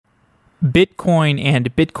Bitcoin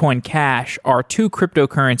and Bitcoin Cash are two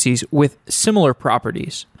cryptocurrencies with similar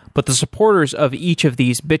properties, but the supporters of each of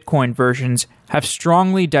these Bitcoin versions have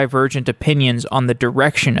strongly divergent opinions on the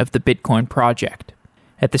direction of the Bitcoin project.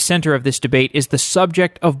 At the center of this debate is the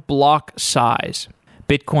subject of block size.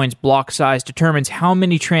 Bitcoin's block size determines how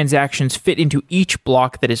many transactions fit into each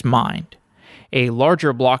block that is mined. A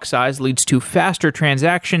larger block size leads to faster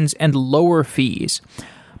transactions and lower fees,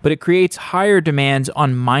 but it creates higher demands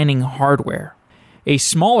on mining hardware. A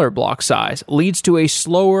smaller block size leads to a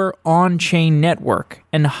slower on-chain network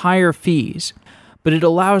and higher fees, but it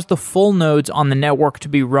allows the full nodes on the network to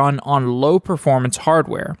be run on low-performance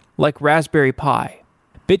hardware, like Raspberry Pi.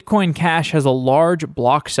 Bitcoin Cash has a large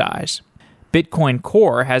block size. Bitcoin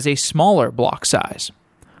Core has a smaller block size.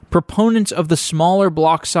 Proponents of the smaller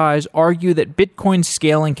block size argue that Bitcoin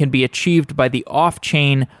scaling can be achieved by the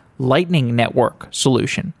off-chain Lightning Network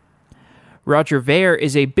solution. Roger Ver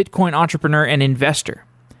is a Bitcoin entrepreneur and investor.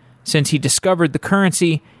 Since he discovered the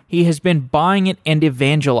currency, he has been buying it and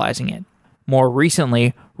evangelizing it. More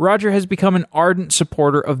recently, Roger has become an ardent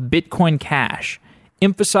supporter of Bitcoin Cash,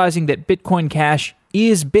 emphasizing that Bitcoin Cash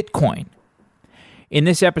is Bitcoin. In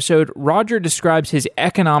this episode, Roger describes his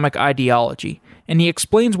economic ideology, and he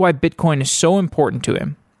explains why Bitcoin is so important to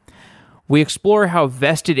him. We explore how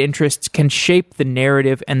vested interests can shape the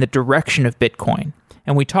narrative and the direction of Bitcoin,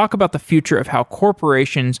 and we talk about the future of how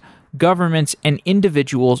corporations, governments, and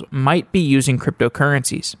individuals might be using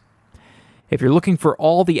cryptocurrencies. If you're looking for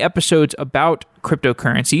all the episodes about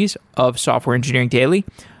cryptocurrencies of Software Engineering Daily,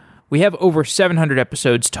 we have over 700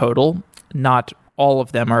 episodes total. Not all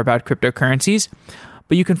of them are about cryptocurrencies,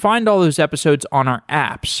 but you can find all those episodes on our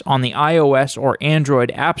apps on the iOS or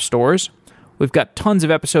Android app stores. We've got tons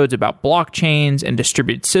of episodes about blockchains and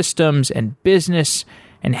distributed systems and business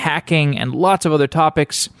and hacking and lots of other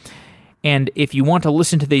topics. And if you want to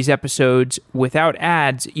listen to these episodes without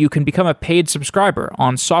ads, you can become a paid subscriber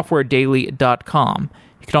on softwaredaily.com.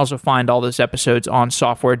 You can also find all those episodes on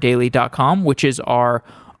softwaredaily.com, which is our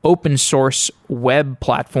open source web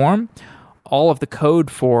platform. All of the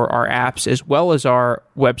code for our apps as well as our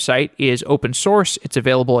website is open source. It's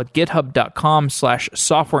available at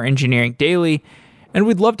github.com/softwareengineeringdaily. And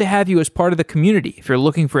we'd love to have you as part of the community. If you're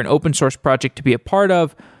looking for an open source project to be a part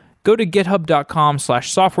of, go to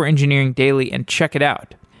github.com/softwareengineeringdaily and check it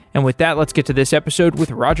out. And with that, let's get to this episode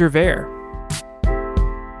with Roger Ver.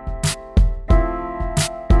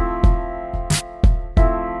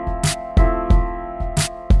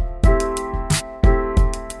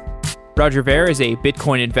 Roger Ver is a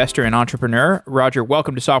Bitcoin investor and entrepreneur. Roger,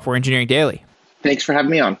 welcome to Software Engineering Daily. Thanks for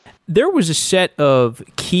having me on. There was a set of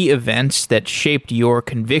key events that shaped your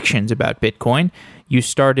convictions about Bitcoin. You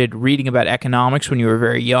started reading about economics when you were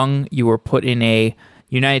very young. You were put in a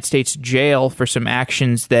United States jail for some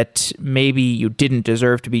actions that maybe you didn't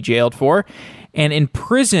deserve to be jailed for. And in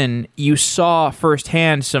prison, you saw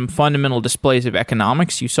firsthand some fundamental displays of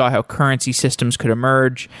economics. You saw how currency systems could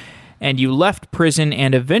emerge. And you left prison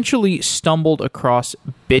and eventually stumbled across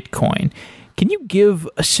Bitcoin. Can you give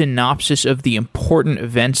a synopsis of the important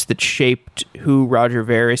events that shaped who Roger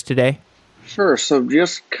Ver is today? Sure. So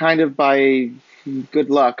just kind of by good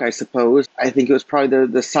luck, I suppose. I think it was probably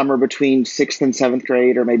the summer between 6th and 7th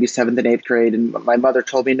grade, or maybe 7th and 8th grade. And my mother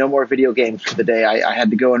told me no more video games for the day. I had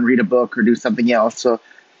to go and read a book or do something else. So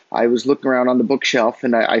I was looking around on the bookshelf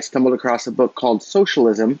and I stumbled across a book called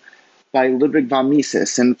Socialism by Ludwig von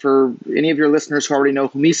Mises. And for any of your listeners who already know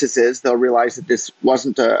who Mises is, they'll realize that this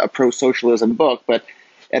wasn't a pro-socialism book. But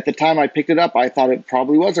at the time I picked it up, I thought it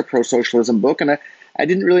probably was a pro-socialism book. And I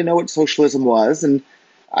didn't really know what socialism was. And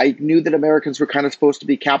I knew that Americans were kind of supposed to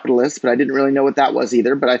be capitalists, but I didn't really know what that was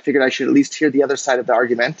either. But I figured I should at least hear the other side of the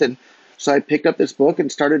argument. And so I picked up this book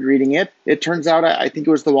and started reading it. It turns out, I think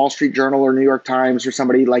it was the Wall Street Journal or New York Times or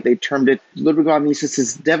somebody, like they termed it, Ludwig von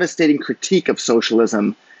Mises' devastating critique of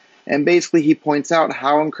socialism. And basically, he points out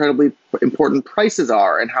how incredibly important prices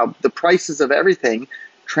are and how the prices of everything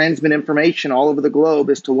transmit information all over the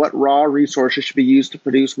globe as to what raw resources should be used to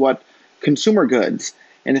produce what consumer goods.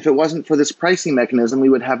 And if it wasn't for this pricing mechanism, we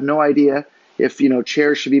would have no idea if,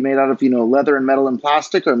 chairs should be made out of, leather and metal and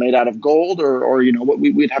plastic or made out of gold or what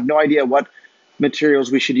we'd have no idea what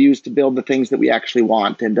materials we should use to build the things that we actually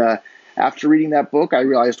want. And after reading that book, I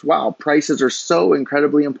realized, wow, prices are so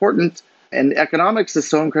incredibly important. And economics is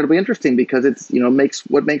so incredibly interesting because it's,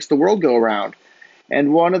 makes the world go around.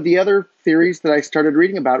 And one of the other theories that I started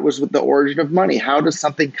reading about was with the origin of money. How does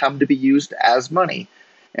something come to be used as money?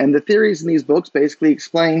 And the theories in these books basically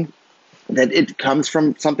explain that it comes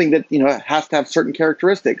from something that, has to have certain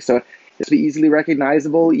characteristics. So it's to be easily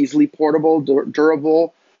recognizable, easily portable,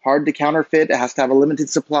 durable, hard to counterfeit. It has to have a limited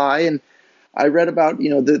supply. And I read about,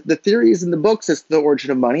 the theories in the books as to the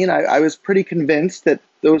origin of money, and I was pretty convinced that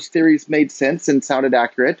those theories made sense and sounded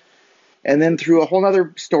accurate. And then through a whole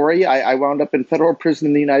other story, I wound up in federal prison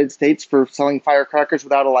in the United States for selling firecrackers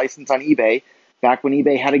without a license on eBay, back when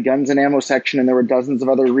eBay had a guns and ammo section and there were dozens of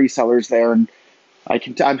other resellers there. And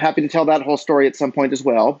I'm happy to tell that whole story at some point as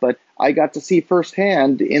well. But I got to see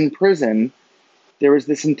firsthand in prison, there was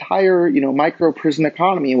this entire, micro prison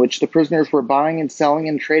economy in which the prisoners were buying and selling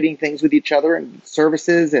and trading things with each other and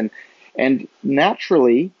services. And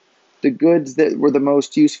naturally, the goods that were the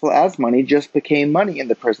most useful as money just became money in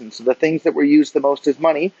the prison. So the things that were used the most as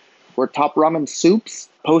money were top ramen soups,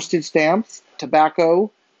 postage stamps, tobacco,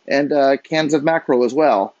 and cans of mackerel as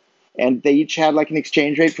well. And they each had like an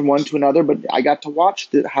exchange rate from one to another, but I got to watch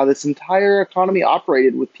how this entire economy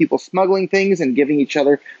operated with people smuggling things and giving each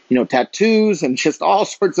other, tattoos and just all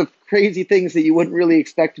sorts of crazy things that you wouldn't really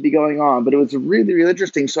expect to be going on. But it was really, really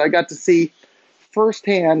interesting. So I got to see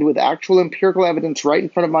firsthand with actual empirical evidence right in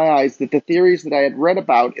front of my eyes that the theories that I had read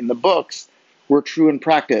about in the books were true in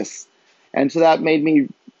practice. And so that made me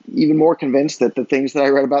even more convinced that the things that I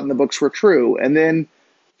read about in the books were true. And then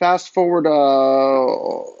fast forward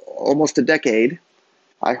almost a decade,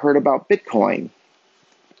 I heard about Bitcoin.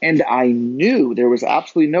 And I knew, there was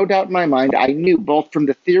absolutely no doubt in my mind, I knew both from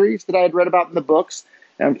the theories that I had read about in the books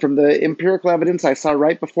and from the empirical evidence I saw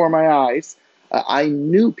right before my eyes, I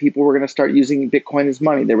knew people were going to start using Bitcoin as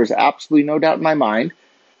money. There was absolutely no doubt in my mind.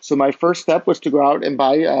 So my first step was to go out and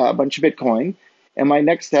buy a bunch of Bitcoin. And my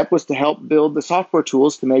next step was to help build the software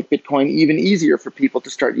tools to make Bitcoin even easier for people to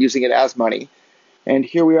start using it as money. And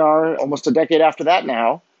here we are almost a decade after that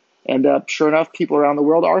now. And sure enough, people around the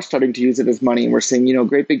world are starting to use it as money. And we're seeing,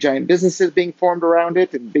 great big giant businesses being formed around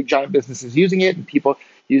it and big giant businesses using it and people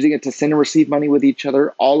using it to send and receive money with each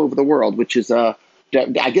other all over the world, which is I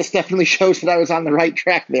guess definitely shows that I was on the right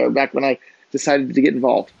track there back when I decided to get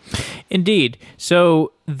involved. Indeed.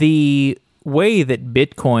 So the way that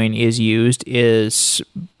Bitcoin is used is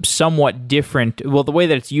somewhat different. Well, the way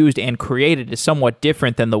that it's used and created is somewhat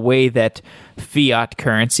different than the way that fiat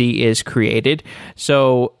currency is created.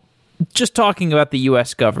 So just talking about the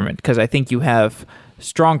U.S. government, because I think you have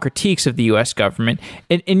strong critiques of the U.S. government.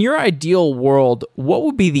 In your ideal world, what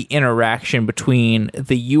would be the interaction between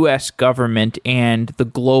the U.S. government and the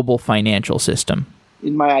global financial system?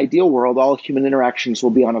 In my ideal world, all human interactions will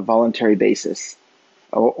be on a voluntary basis,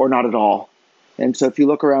 or not at all. And so if you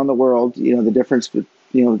look around the world, the difference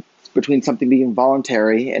between something being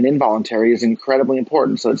voluntary and involuntary is incredibly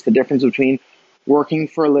important. So it's the difference between working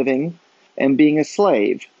for a living and being a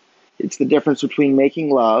slave. It's the difference between making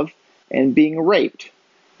love and being raped.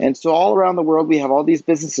 And so all around the world, we have all these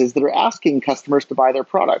businesses that are asking customers to buy their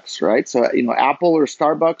products, right? So, Apple or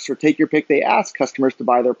Starbucks or take your pick, they ask customers to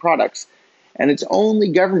buy their products. And it's only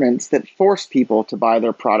governments that force people to buy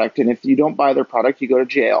their product. And if you don't buy their product, you go to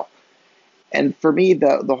jail. And for me,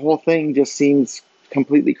 the whole thing just seems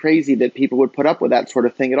completely crazy that people would put up with that sort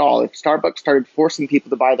of thing at all. If Starbucks started forcing people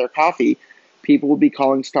to buy their coffee, people would be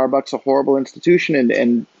calling Starbucks a horrible institution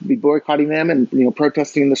and be boycotting them and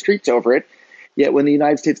protesting in the streets over it. Yet when the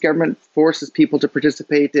United States government forces people to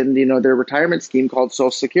participate in their retirement scheme called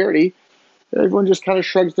Social Security, everyone just kind of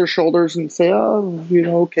shrugs their shoulders and say, oh,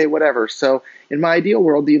 okay, whatever. So in my ideal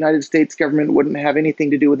world, the United States government wouldn't have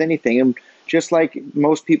anything to do with anything. And just like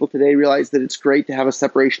most people today realize that it's great to have a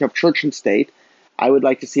separation of church and state, I would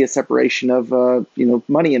like to see a separation of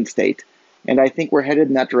money and state. And I think we're headed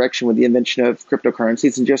in that direction with the invention of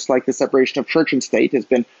cryptocurrencies. And just like the separation of church and state has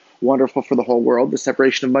been wonderful for the whole world, the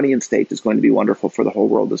separation of money and state is going to be wonderful for the whole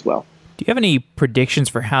world as well. Do you have any predictions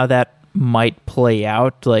for how that might play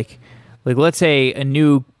out? Like let's say a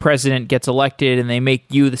new president gets elected and they make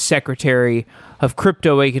you the secretary of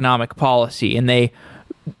crypto economic policy, and they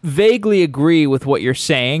vaguely agree with what you're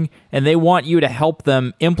saying, and they want you to help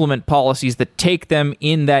them implement policies that take them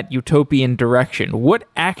in that utopian direction. What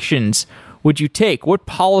actions would you take? What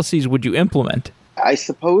policies would you implement? I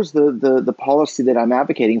suppose the policy that I'm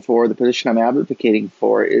advocating for, the position I'm advocating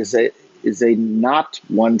for, is a not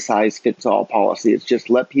one size fits all policy. It's just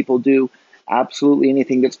let people do absolutely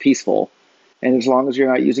anything that's peaceful. And as long as you're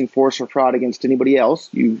not using force or fraud against anybody else,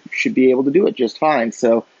 you should be able to do it just fine.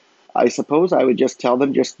 So I suppose I would just tell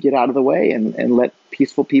them, just get out of the way and let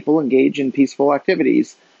peaceful people engage in peaceful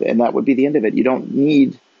activities. And that would be the end of it. You don't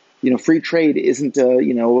need, free trade isn't a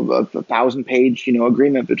 1,000-page,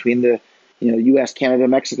 agreement between the, U.S., Canada,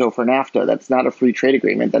 Mexico for NAFTA. That's not a free trade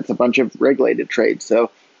agreement. That's a bunch of regulated trade. So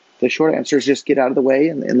the short answer is just get out of the way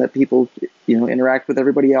and let people, interact with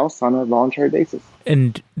everybody else on a voluntary basis.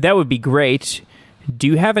 And that would be great. Do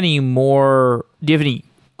you have any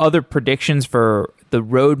other predictions for the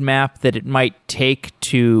roadmap that it might take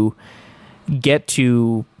to get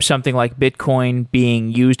to something like Bitcoin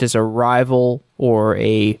being used as a rival or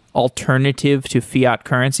a alternative to fiat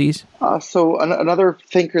currencies? So another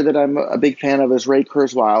thinker that I'm a big fan of is Ray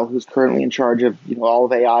Kurzweil, who's currently in charge of all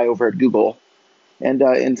of AI over at Google. And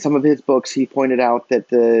in some of his books, he pointed out that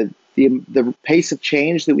the pace of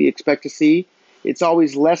change that we expect to see, it's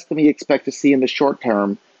always less than we expect to see in the short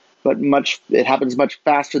term, but it happens much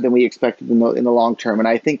faster than we expected in the long term. And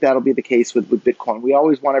I think that'll be the case with Bitcoin. We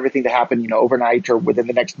always want everything to happen, overnight or within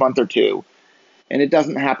the next month or two. And it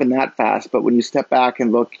doesn't happen that fast. But when you step back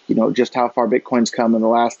and look, just how far Bitcoin's come in the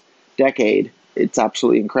last decade, it's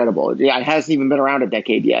absolutely incredible. Yeah, it hasn't even been around a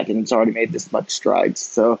decade yet, and it's already made this much strides.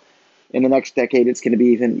 So in the next decade, it's going to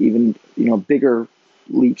be even bigger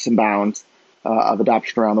leaps and bounds of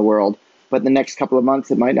adoption around the world. But in the next couple of months,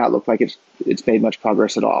 it might not look like it's made much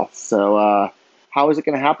progress at all. So how is it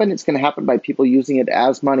going to happen? It's going to happen by people using it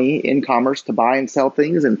as money in commerce to buy and sell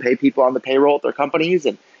things and pay people on the payroll at their companies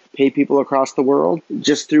and pay people across the world,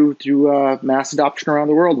 just through mass adoption around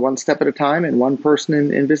the world, one step at a time and one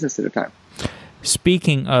person in business at a time.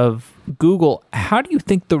 Speaking of Google, how do you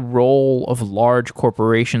think the role of large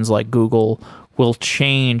corporations like Google will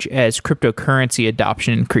change as cryptocurrency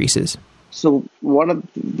adoption increases? So one of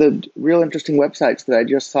the real interesting websites that I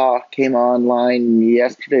just saw came online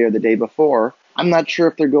yesterday or the day before. I'm not sure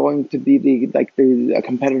if they're going to be a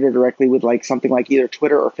competitor directly with something like either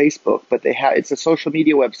Twitter or Facebook, but it's a social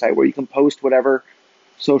media website where you can post whatever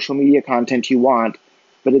social media content you want,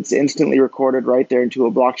 but it's instantly recorded right there into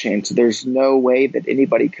a blockchain. So there's no way that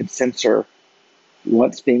anybody could censor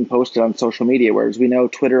what's being posted on social media. Whereas we know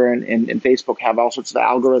Twitter and Facebook have all sorts of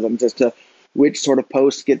algorithms as to which sort of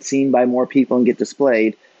posts get seen by more people and get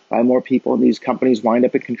displayed by more people, and these companies wind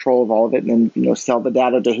up in control of all of it, and then sell the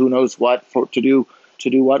data to who knows what to do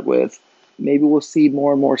what with. Maybe we'll see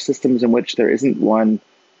more and more systems in which there isn't one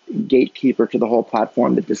gatekeeper to the whole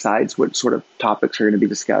platform that decides what sort of topics are going to be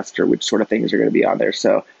discussed or which sort of things are going to be on there.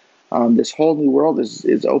 So this whole new world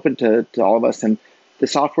is open to all of us, and the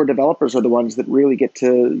software developers are the ones that really get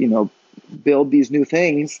to build these new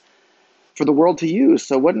things for the world to use.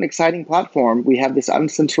 So what an exciting platform. We have this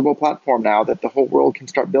uncensorable platform now that the whole world can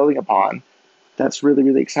start building upon. That's really,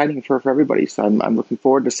 really exciting for everybody. So I'm looking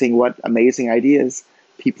forward to seeing what amazing ideas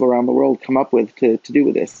people around the world come up with to do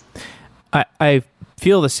with this. I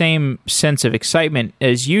feel the same sense of excitement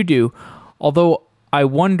as you do, although I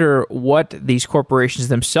wonder what these corporations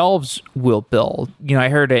themselves will build. I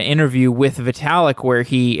heard an interview with Vitalik where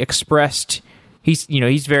he expressed he's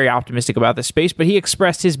very optimistic about this space, but he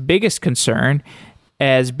expressed his biggest concern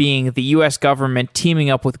as being the U.S. government teaming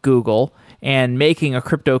up with Google and making a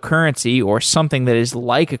cryptocurrency or something that is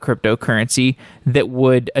like a cryptocurrency that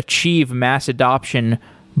would achieve mass adoption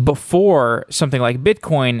before something like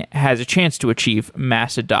Bitcoin has a chance to achieve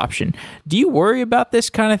mass adoption. Do you worry about this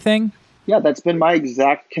kind of thing? Yeah, that's been my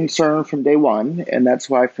exact concern from day one, and that's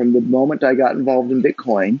why from the moment I got involved in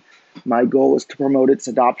Bitcoin, my goal was to promote its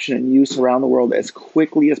adoption and use around the world as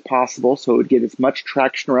quickly as possible so it would get as much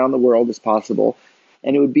traction around the world as possible.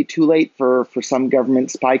 And it would be too late for some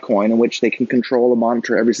government spy coin in which they can control and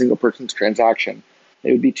monitor every single person's transaction.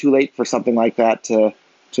 It would be too late for something like that to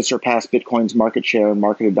surpass Bitcoin's market share and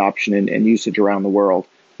market adoption and usage around the world.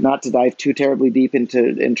 Not to dive too terribly deep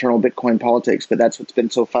into internal Bitcoin politics, but that's what's been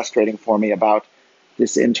so frustrating for me about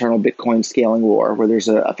this internal Bitcoin scaling war, where there's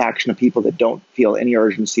a faction of people that don't feel any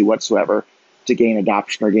urgency whatsoever to gain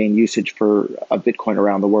adoption or gain usage of Bitcoin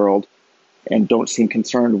around the world, and don't seem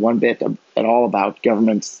concerned one bit at all about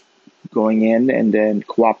governments going in and then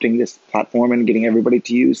co-opting this platform and getting everybody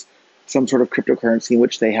to use some sort of cryptocurrency in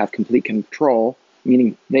which they have complete control,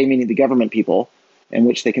 meaning the government people, in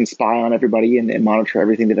which they can spy on everybody and monitor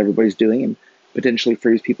everything that everybody's doing and potentially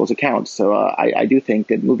freeze people's accounts. So I do think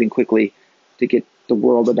that moving quickly to get the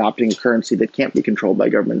world adopting a currency that can't be controlled by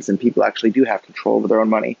governments and people actually do have control over their own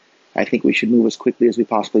money, I think we should move as quickly as we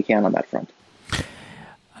possibly can on that front.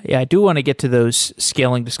 Yeah, I do want to get to those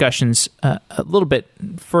scaling discussions a little bit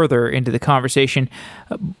further into the conversation,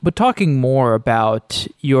 but talking more about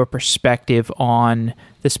your perspective on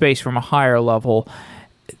the space from a higher level.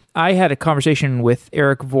 I had a conversation with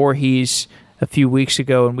Eric Voorhees a few weeks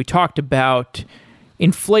ago, and we talked about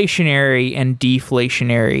inflationary and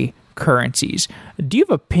deflationary currencies. Do you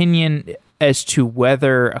have opinion as to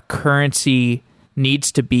whether a currency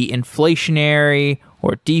needs to be inflationary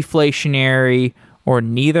or deflationary or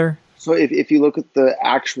neither? So if you look at the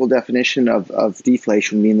actual definition of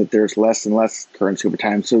deflation, mean that there's less and less currency over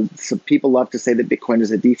time. So people love to say that Bitcoin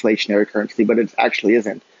is a deflationary currency, but it actually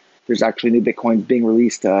isn't. There's actually new Bitcoins being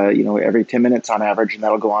released, every 10 minutes on average, and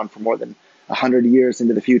that'll go on for more than 100 years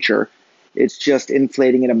into the future. It's just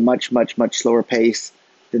inflating at a much, much, much slower pace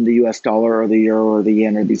than the US dollar or the euro or the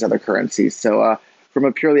yen or these other currencies. So from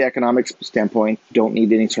a purely economic standpoint, don't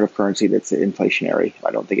need any sort of currency that's inflationary.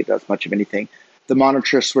 I don't think it does much of anything. The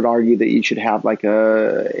monetarists would argue that you should have like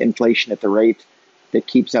a inflation at the rate that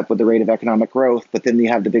keeps up with the rate of economic growth. But then you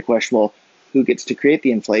have the big question, well, who gets to create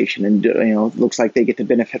the inflation? And it looks like they get to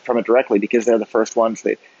benefit from it directly because they're the first ones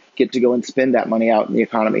that get to go and spend that money out in the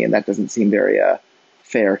economy, and that doesn't seem very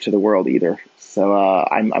fair to the world either. So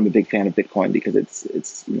I'm a big fan of Bitcoin because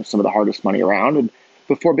it's some of the hardest money around. And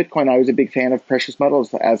before Bitcoin, I was a big fan of precious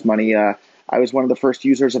metals as money. I was one of the first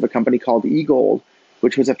users of a company called eGold,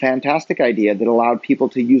 which was a fantastic idea that allowed people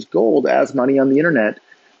to use gold as money on the internet.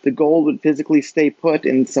 The gold would physically stay put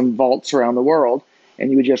in some vaults around the world,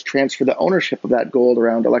 and you would just transfer the ownership of that gold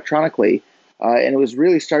around electronically. And it was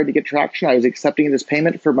really starting to get traction. I was accepting this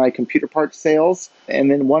payment for my computer parts sales.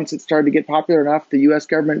 And then once it started to get popular enough, the US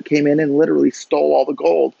government came in and literally stole all the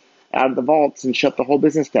gold out of the vaults and shut the whole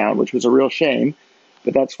business down, which was a real shame.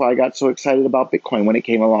 But that's why I got so excited about Bitcoin when it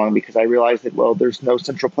came along, because I realized that, well, there's no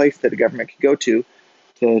central place that the government could go to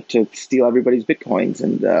steal everybody's Bitcoins.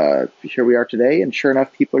 And here we are today. And sure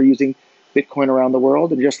enough, people are using Bitcoin around the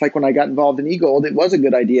world. And just like when I got involved in eGold, it was a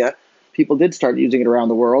good idea. People did start using it around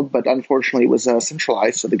the world, but unfortunately it was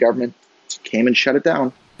centralized, so the government came and shut it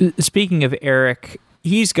down. Speaking of Eric,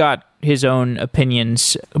 he's got his own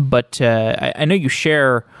opinions, but I know you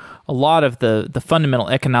share a lot of the fundamental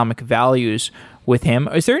economic values with him.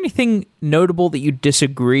 Is there anything notable that you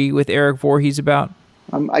disagree with Eric Voorhees about?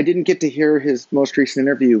 I didn't get to hear his most recent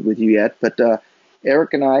interview with you yet, but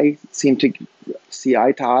Eric and I seem to see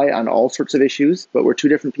eye to eye on all sorts of issues, but we're two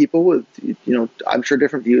different people with, I'm sure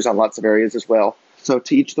different views on lots of areas as well. So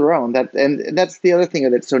to each their own. And that's the other thing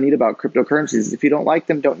that's so neat about cryptocurrencies is if you don't like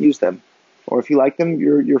them, don't use them. Or if you like them,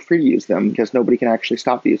 you're free to use them because nobody can actually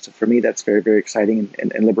stop you. So for me, that's very, very exciting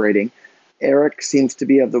and liberating. Eric seems to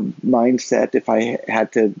be of the mindset, if I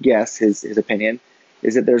had to guess his opinion,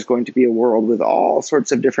 is that there's going to be a world with all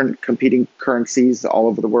sorts of different competing currencies all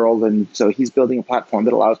over the world. And so he's building a platform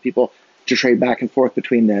that allows people to trade back and forth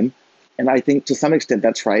between them. And I think to some extent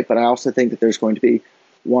that's right. But I also think that there's going to be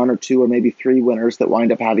one or two or maybe three winners that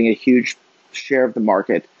wind up having a huge share of the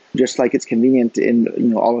market, just like it's convenient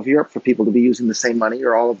in all of Europe for people to be using the same money,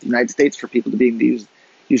 or all of the United States for people to be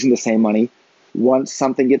using the same money. Once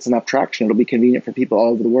something gets enough traction, it'll be convenient for people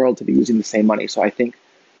all over the world to be using the same money. So I think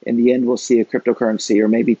in the end, we'll see a cryptocurrency, or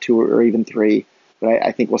maybe two or even three, but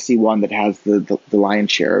I think we'll see one that has the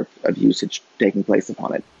lion's share of usage taking place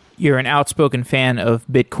upon it. You're an outspoken fan of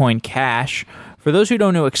Bitcoin Cash. For those who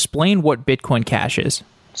don't know, explain what Bitcoin Cash is.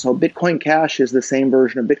 So Bitcoin Cash is the same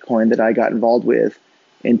version of Bitcoin that I got involved with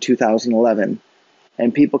in 2011.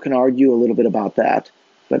 And people can argue a little bit about that.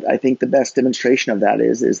 But I think the best demonstration of that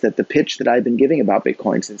is that the pitch that I've been giving about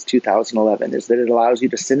Bitcoin since 2011 is that it allows you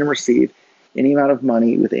to send and receive any amount of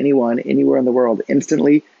money with anyone, anywhere in the world,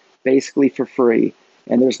 instantly, basically for free.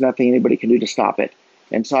 And there's nothing anybody can do to stop it.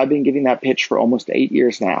 And so I've been giving that pitch for almost 8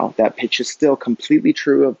 years now. That pitch is still completely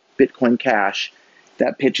true of Bitcoin Cash.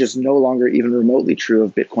 That pitch is no longer even remotely true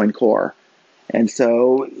of Bitcoin Core. And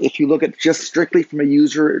so if you look at just strictly from a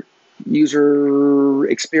user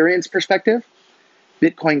experience perspective,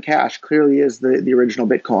 Bitcoin Cash clearly is the original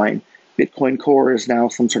Bitcoin. Bitcoin Core is now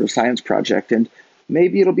some sort of science project. And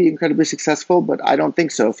maybe it'll be incredibly successful, but I don't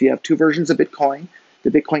think so. If you have two versions of Bitcoin,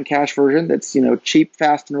 the Bitcoin Cash version that's cheap,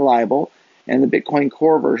 fast, and reliable, and the Bitcoin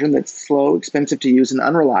Core version that's slow, expensive to use, and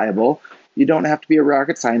unreliable, you don't have to be a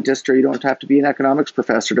rocket scientist, or you don't have to be an economics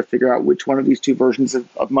professor to figure out which one of these two versions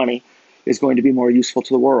of money is going to be more useful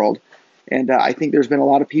to the world. And I think there's been a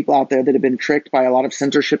lot of people out there that have been tricked by a lot of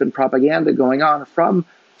censorship and propaganda going on from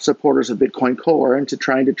supporters of Bitcoin Core into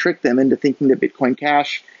trying to trick them into thinking that Bitcoin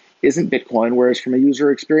Cash isn't Bitcoin, whereas from a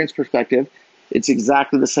user experience perspective, it's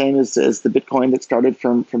exactly the same as the Bitcoin that started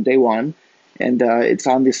from day one. And it's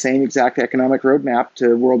on the same exact economic roadmap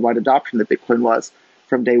to worldwide adoption that Bitcoin was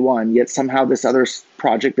from day one. Yet somehow this other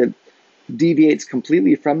project that deviates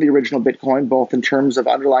completely from the original Bitcoin, both in terms of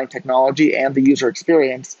underlying technology and the user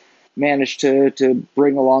experience, managed to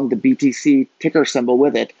bring along the BTC ticker symbol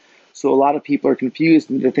with it. So a lot of people are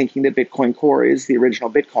confused into thinking that Bitcoin Core is the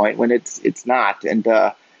original Bitcoin when it's not. And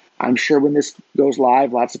I'm sure when this goes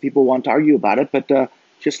live, lots of people want to argue about it, but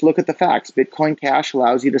just look at the facts. Bitcoin Cash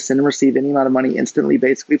allows you to send and receive any amount of money instantly,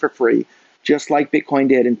 basically for free, just like Bitcoin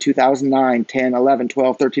did in 2009, 10, 11,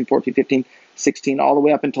 12, 13, 14, 15, 16, all the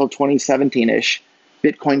way up until 2017-ish.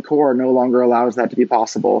 Bitcoin Core no longer allows that to be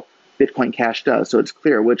possible. Bitcoin Cash does. So it's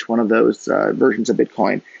clear which one of those versions of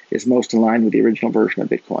Bitcoin is most in line with the original version of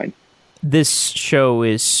Bitcoin. This show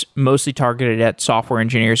is mostly targeted at software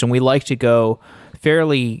engineers, and we like to go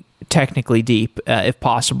fairly technically deep if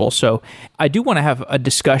possible. So I do want to have a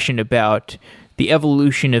discussion about the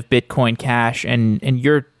evolution of Bitcoin Cash and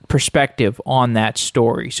your perspective on that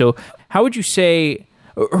story. So how would you say,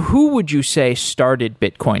 or who would you say started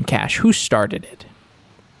Bitcoin Cash? Who started it?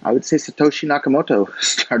 I would say Satoshi Nakamoto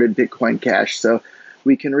started Bitcoin Cash. So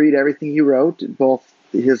we can read everything he wrote, both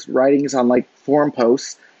his writings on like forum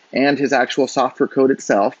posts and his actual software code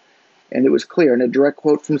itself. And it was clear, and a direct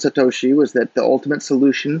quote from Satoshi was that the ultimate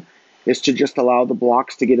solution is to just allow the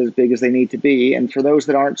blocks to get as big as they need to be. And for those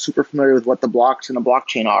that aren't super familiar with what the blocks in a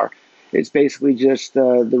blockchain are, it's basically just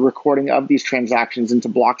the recording of these transactions into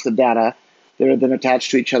blocks of data that are then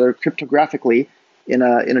attached to each other cryptographically in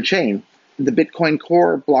a chain. The Bitcoin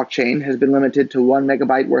Core blockchain has been limited to 1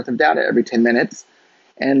 megabyte worth of data every 10 minutes.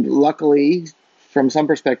 And luckily, from some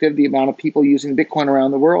perspective, the amount of people using Bitcoin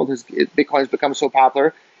around the world, Bitcoin has become so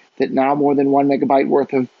popular that now more than 1 megabyte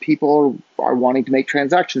worth of people are wanting to make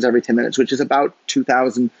transactions every 10 minutes, which is about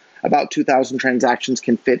 2,000 transactions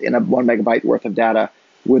can fit in a 1 megabyte worth of data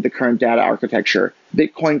with the current data architecture.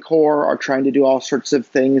 Bitcoin Core are trying to do all sorts of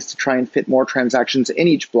things to try and fit more transactions in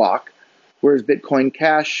each block, whereas Bitcoin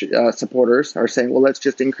Cash supporters are saying, well, let's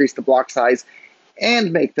just increase the block size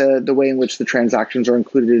and make the way in which the transactions are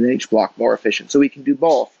included in each block more efficient. So we can do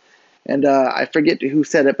both. And I forget who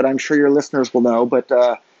said it, but I'm sure your listeners will know. But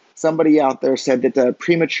somebody out there said that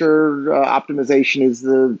premature optimization is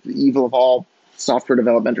the evil of all software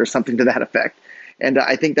development or something to that effect. And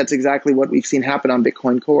I think that's exactly what we've seen happen on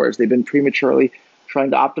Bitcoin Cores. They've been prematurely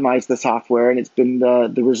trying to optimize the software, and it's been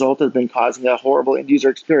the result has been causing a horrible end-user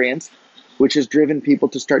experience, which has driven people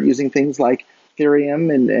to start using things like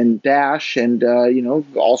Ethereum and Dash and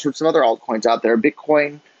all sorts of other altcoins out there.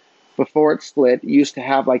 Bitcoin, before it split, used to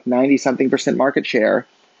have like 90-something% market share,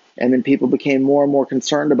 and then people became more and more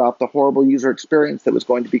concerned about the horrible user experience that was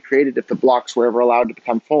going to be created if the blocks were ever allowed to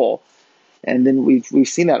become full. And then we've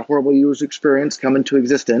seen that horrible user experience come into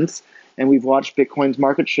existence, and we've watched Bitcoin's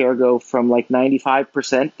market share go from like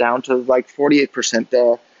 95% down to like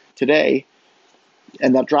 48% today.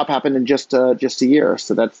 And that drop happened in just a year.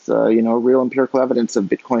 So that's real empirical evidence of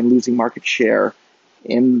Bitcoin losing market share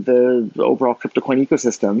in the overall CryptoCoin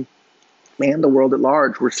ecosystem and the world at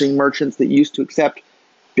large. We're seeing merchants that used to accept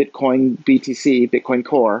Bitcoin BTC, Bitcoin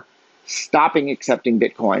Core, stopping accepting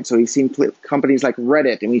Bitcoin. So we've seen companies like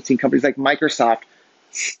Reddit and we've seen companies like Microsoft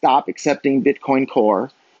stop accepting Bitcoin Core.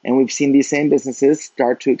 And we've seen these same businesses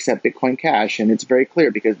start to accept Bitcoin Cash. And it's very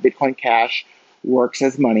clear because Bitcoin Cash works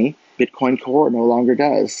as money. Bitcoin Core no longer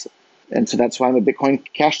does. And so that's why I'm a Bitcoin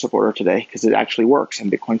Cash supporter today, because it actually works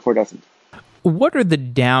and Bitcoin Core doesn't. What are the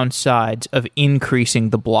downsides of increasing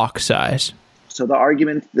the block size? So the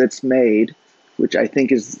argument that's made, which I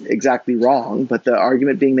think is exactly wrong, but the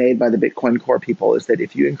argument being made by the Bitcoin Core people is that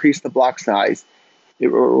if you increase the block size, it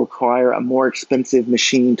will require a more expensive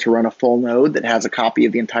machine to run a full node that has a copy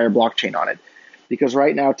of the entire blockchain on it. Because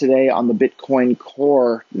right now today on the Bitcoin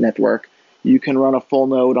Core network, you can run a full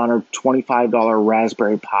node on a $25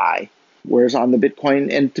 Raspberry Pi. Whereas on the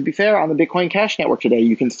Bitcoin, and to be fair, on the Bitcoin Cash network today,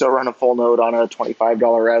 you can still run a full node on a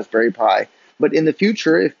 $25 Raspberry Pi. But in the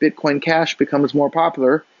future, if Bitcoin Cash becomes more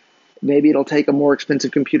popular, maybe it'll take a more expensive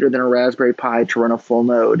computer than a Raspberry Pi to run a full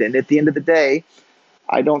node. And at the end of the day,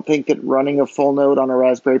 I don't think that running a full node on a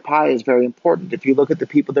Raspberry Pi is very important. If you look at the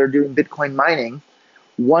people that are doing Bitcoin mining,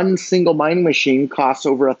 one single mining machine costs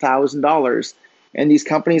over $1,000. And these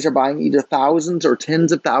companies are buying either thousands or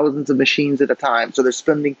tens of thousands of machines at a time. So they're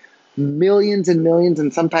spending millions and millions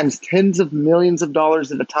and sometimes tens of millions of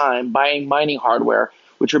dollars at a time buying mining hardware,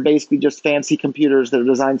 which are basically just fancy computers that are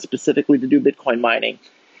designed specifically to do Bitcoin mining.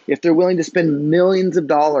 If they're willing to spend millions of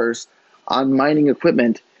dollars on mining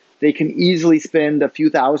equipment, they can easily spend a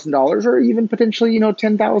few $1,000s or even potentially,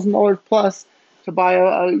 $10,000 plus to buy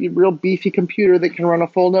a real beefy computer that can run a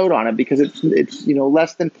full node on it, because it's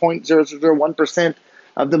less than 0.0001%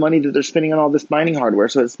 of the money that they're spending on all this mining hardware.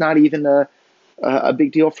 So it's not even a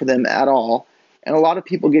big deal for them at all. And a lot of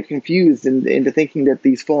people get confused into thinking that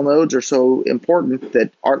these full nodes are so important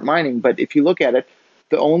that aren't mining. But if you look at it,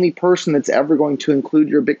 the only person that's ever going to include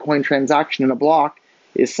your Bitcoin transaction in a block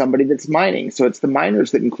is somebody that's mining. So it's the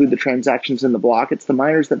miners that include the transactions in the block. It's the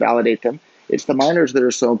miners that validate them. It's the miners that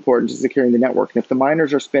are so important to securing the network. And if the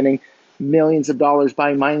miners are spending millions of dollars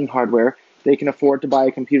buying mining hardware, they can afford to buy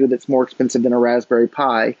a computer that's more expensive than a Raspberry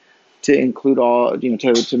Pi to include all,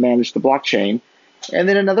 to manage the blockchain. And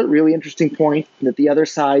then another really interesting point that the other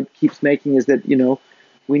side keeps making is that,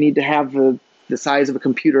 we need to have the size of a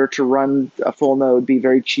computer to run a full node be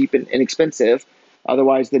very cheap and inexpensive.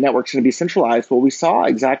 Otherwise, the network's going to be centralized. Well, we saw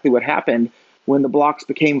exactly what happened when the blocks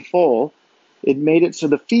became full. It made it so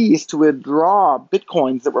the fees to withdraw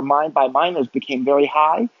Bitcoins that were mined by miners became very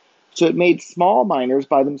high. So it made small miners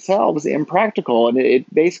by themselves impractical. And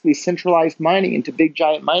it basically centralized mining into big,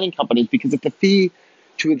 giant mining companies, because if the fee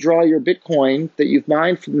to withdraw your Bitcoin that you've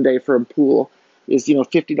mined from the day for a pool is,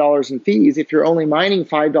 $50 in fees, if you're only mining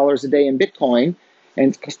 $5 a day in Bitcoin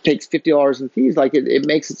and it takes $50 in fees, like it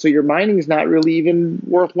makes it so your mining is not really even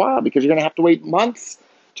worthwhile, because you're going to have to wait months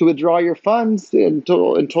to withdraw your funds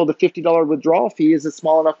until the $50 withdrawal fee is a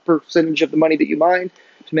small enough percentage of the money that you mine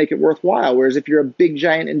to make it worthwhile. Whereas if you're a big,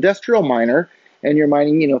 giant industrial miner and you're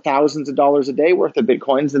mining, thousands of dollars a day worth of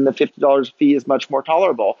Bitcoins, then the $50 fee is much more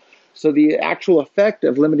tolerable. So the actual effect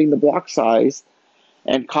of limiting the block size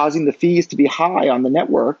and causing the fees to be high on the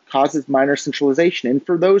network causes miner centralization. And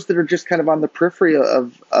for those that are just kind of on the periphery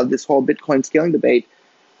of this whole Bitcoin scaling debate,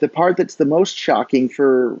 the part that's the most shocking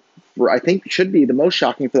for I think should be the most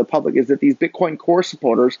shocking for the public is that these Bitcoin Core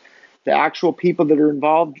supporters, the actual people that are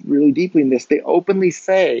involved really deeply in this, they openly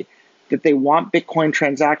say that they want Bitcoin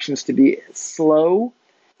transactions to be slow,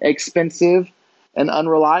 expensive, and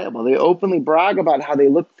unreliable. They openly brag about how they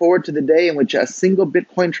look forward to the day in which a single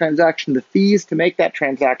Bitcoin transaction, the fees to make that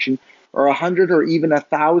transaction are $100 or even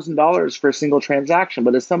 $1,000 for a single transaction.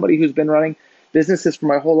 But as somebody who's been running businesses for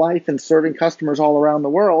my whole life and serving customers all around the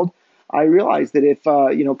world, I realize that if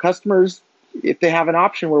customers, if they have an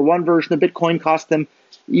option where one version of Bitcoin costs them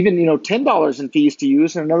even $10 in fees to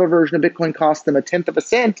use, and another version of Bitcoin costs them a tenth of a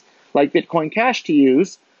cent, like Bitcoin Cash to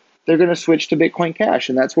use, they're going to switch to Bitcoin Cash,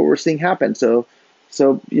 and that's what we're seeing happen. So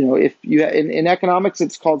if you in economics,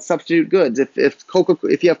 it's called substitute goods. If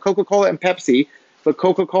you have Coca-Cola and Pepsi, but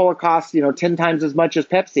Coca-Cola costs 10 times as much as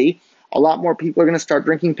Pepsi, a lot more people are going to start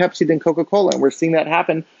drinking Pepsi than Coca-Cola, and we're seeing that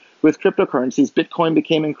happen with cryptocurrencies. Bitcoin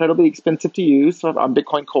became incredibly expensive to use on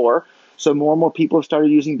Bitcoin Core, so more and more people have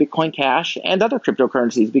started using Bitcoin Cash and other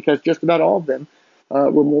cryptocurrencies because just about all of them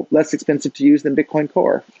were less expensive to use than Bitcoin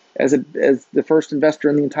Core. As the first investor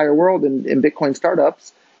in the entire world in Bitcoin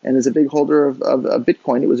startups, and as a big holder of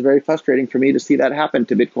Bitcoin, it was very frustrating for me to see that happen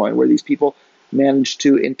to Bitcoin, where these people managed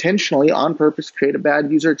to intentionally, on purpose, create a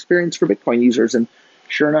bad user experience for Bitcoin users. And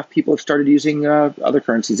sure enough, people have started using other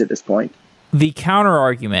currencies at this point. The counter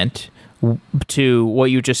argument to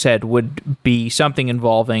what you just said would be something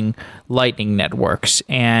involving Lightning networks.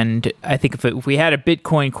 And I think if we had a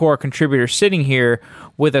Bitcoin Core contributor sitting here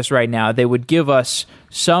with us right now, they would give us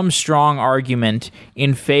some strong argument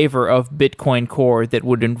in favor of Bitcoin Core that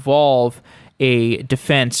would involve a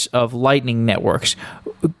defense of Lightning networks.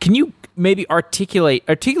 Can you maybe articulate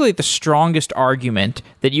the strongest argument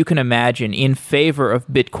that you can imagine in favor of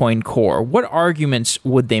Bitcoin Core? What arguments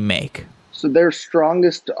would they make? So their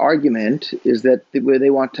strongest argument is that they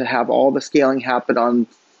want to have all the scaling happen on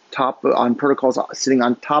protocols sitting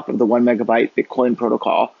on top of the 1 megabyte Bitcoin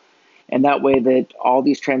protocol, and that way that all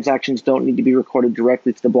these transactions don't need to be recorded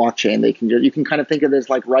directly to the blockchain. You can kind of think of it as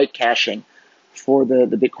like write caching for the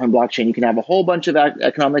Bitcoin blockchain. You can have a whole bunch of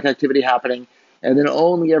economic activity happening, and then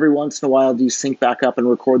only every once in a while do you sync back up and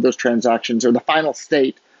record those transactions or the final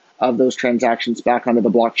state of those transactions back onto the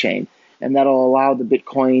blockchain. And that'll allow the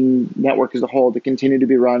Bitcoin network as a whole to continue to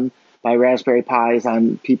be run by Raspberry Pis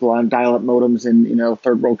on people on dial-up modems in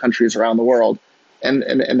third world countries around the world, and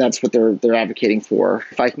that's what they're advocating for.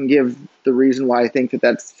 If I can give the reason why I think that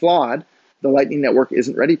that's flawed, the Lightning Network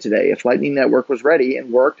isn't ready today. If Lightning Network was ready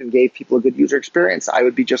and worked and gave people a good user experience, I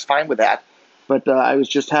would be just fine with that. But I was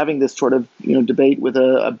just having this sort of debate with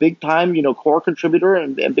a big time core contributor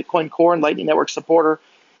and Bitcoin Core and Lightning Network supporter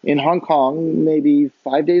in Hong Kong maybe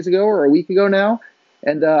 5 days ago or a week ago now.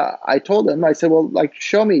 And I told him, I said, well,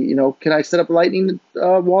 show me, can I set up a Lightning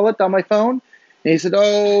wallet on my phone? And he said,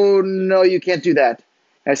 oh, no, you can't do that.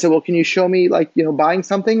 And I said, well, can you show me, buying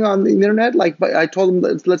something on the internet? I told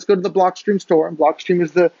him, let's go to the Blockstream store. And Blockstream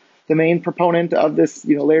is the main proponent of this,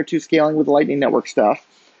 layer 2 scaling with the Lightning Network stuff.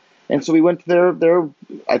 And so we went to their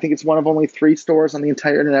I think it's one of only 3 stores on the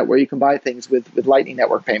entire internet where you can buy things with Lightning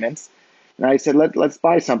Network payments. And I said, let's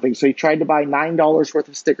buy something. So he tried to buy $9 worth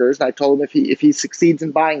of stickers. And I told him if he succeeds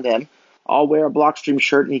in buying them, I'll wear a Blockstream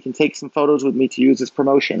shirt and he can take some photos with me to use as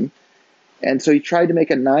promotion. And so he tried to make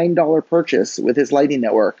a $9 purchase with his Lightning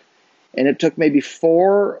Network. And it took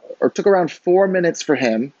took around 4 minutes for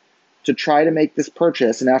him to try to make this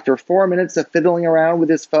purchase. And after 4 minutes of fiddling around with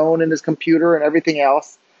his phone and his computer and everything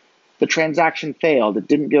else, the transaction failed. It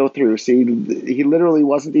didn't go through. So he literally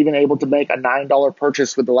wasn't even able to make a $9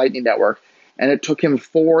 purchase with the Lightning Network. And it took him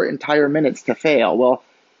 4 entire minutes to fail. Well,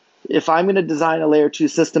 if I'm going to design a layer 2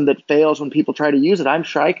 system that fails when people try to use it, I'm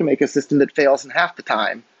sure I can make a system that fails in half the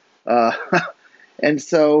time. And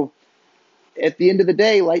so at the end of the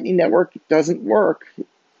day, Lightning Network doesn't work.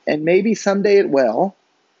 And maybe someday it will,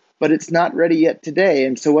 but it's not ready yet today.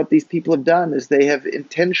 And so what these people have done is they have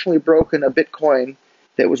intentionally broken a Bitcoin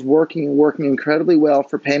that was working incredibly well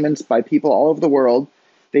for payments by people all over the world.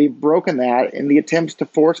 They've broken that in the attempts to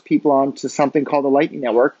force people onto something called the Lightning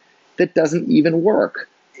Network that doesn't even work.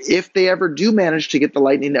 If they ever do manage to get the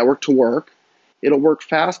Lightning Network to work, it'll work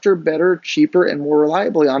faster, better, cheaper, and more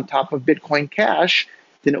reliably on top of Bitcoin Cash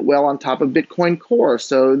than it will on top of Bitcoin Core.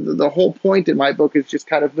 So the whole point in my book is just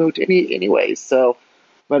kind of moot anyways. So,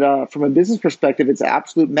 but from a business perspective, it's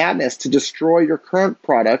absolute madness to destroy your current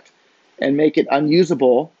product and make it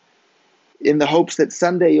unusable in the hopes that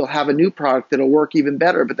someday you'll have a new product that'll work even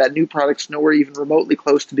better, but that new product's nowhere even remotely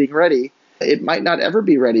close to being ready. It might not ever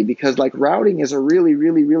be ready because like routing is a really,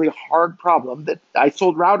 really, really hard problem that I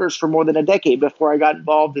sold routers for more than a decade before I got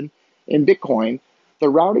involved in Bitcoin. The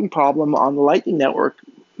routing problem on the Lightning Network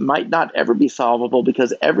might not ever be solvable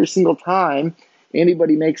because every single time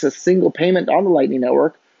anybody makes a single payment on the Lightning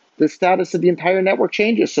Network, the status of the entire network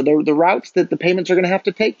changes. So the routes that the payments are going to have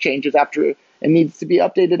to take changes after and needs to be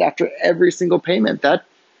updated after every single payment. That,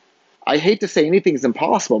 I hate to say anything's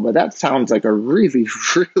impossible, but that sounds like a really,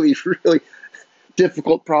 really, really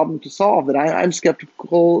difficult problem to solve that I'm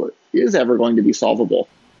skeptical is ever going to be solvable.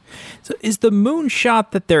 So is the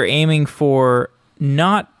moonshot that they're aiming for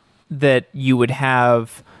not that you would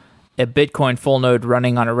have a Bitcoin full node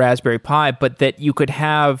running on a Raspberry Pi, but that you could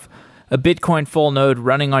have a Bitcoin full node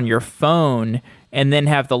running on your phone and then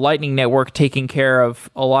have the Lightning Network taking care of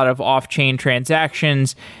a lot of off-chain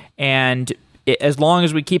transactions, and as long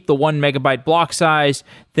as we keep the 1 megabyte block size,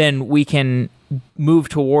 then we can move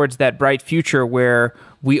towards that bright future where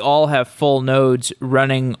we all have full nodes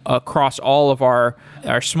running across all of our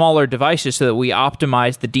smaller devices so that we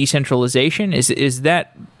optimize the decentralization. Is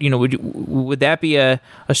that, would that be a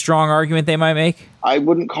strong argument they might make? I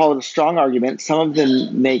wouldn't call it a strong argument. Some of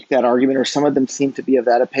them make that argument, or some of them seem to be of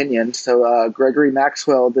that opinion. So Gregory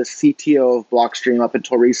Maxwell, the CTO of Blockstream up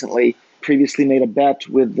until recently, previously made a bet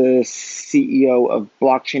with the CEO of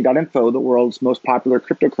Blockchain.info, the world's most popular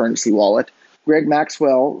cryptocurrency wallet. Greg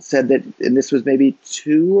Maxwell said that, and this was maybe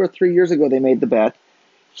 2 or 3 years ago they made the bet,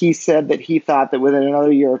 he said that he thought that within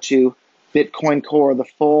another year or two, Bitcoin Core, the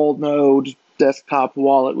full node desktop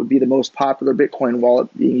wallet, would be the most popular Bitcoin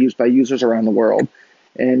wallet being used by users around the world.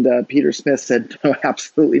 And Peter Smith said, no,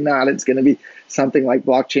 absolutely not. It's going to be something like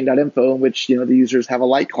Blockchain.info, in which the users have a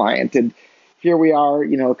light client. And here we are,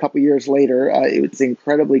 a couple years later. It's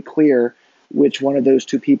incredibly clear which one of those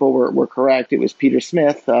two people were correct. It was Peter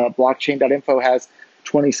Smith. Blockchain.info has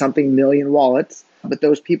 20-something million wallets, but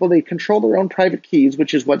those people, they control their own private keys,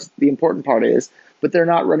 which is what the important part is, but they're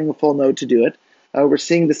not running a full node to do it. We're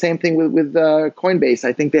seeing the same thing with Coinbase.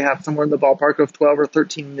 I think they have somewhere in the ballpark of 12 or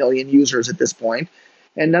 13 million users at this point,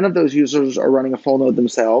 and none of those users are running a full node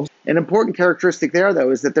themselves. An important characteristic there,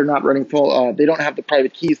 though, is that they're not running full, they don't have the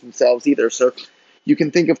private keys themselves either. So you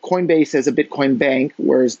can think of Coinbase as a Bitcoin bank,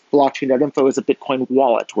 whereas Blockchain.info is a Bitcoin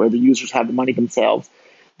wallet, where the users have the money themselves.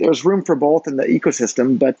 There's room for both in the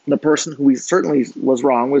ecosystem, but the person who certainly was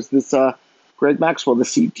wrong was this Greg Maxwell, the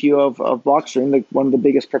CTO of Blockstream, one of the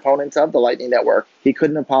biggest proponents of the Lightning Network. He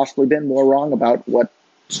couldn't have possibly been more wrong about what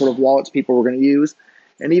sort of wallets people were going to use.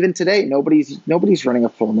 And even today, nobody's running a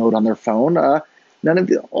full node on their phone. None of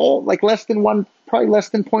less than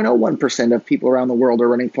 0.01% of people around the world are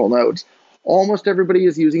running full nodes. Almost everybody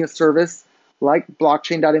is using a service like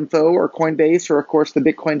Blockchain.info or Coinbase or, of course, the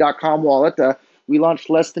Bitcoin.com wallet. We launched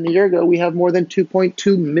less than a year ago. We have more than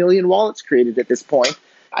 2.2 million wallets created at this point.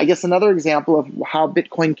 I guess another example of how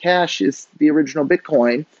Bitcoin Cash is the original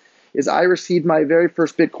Bitcoin is I received my very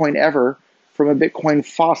first Bitcoin ever from a Bitcoin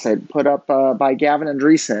faucet put up by Gavin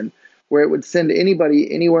Andresen, where it would send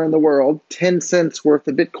anybody anywhere in the world 10 cents worth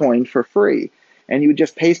of Bitcoin for free. And you would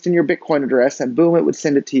just paste in your Bitcoin address and boom, it would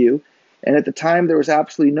send it to you. And at the time, there was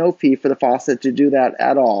absolutely no fee for the faucet to do that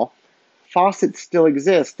at all. Faucets still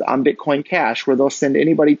exist on Bitcoin Cash, where they'll send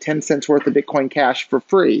anybody 10 cents worth of Bitcoin Cash for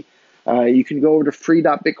free. You can go over to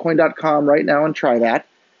free.bitcoin.com right now and try that.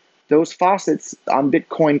 Those faucets on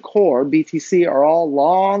Bitcoin Core, BTC, are all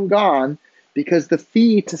long gone because the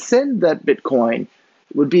fee to send that Bitcoin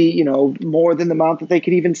would be, more than the amount that they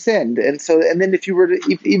could even send. And then if you were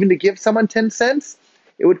to even to give someone 10 cents,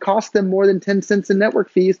 it would cost them more than 10 cents in network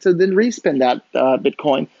fees to then respend that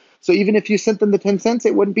Bitcoin. So even if you sent them the 10 cents,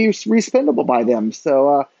 it wouldn't be respendable by them.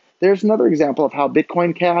 So there's another example of how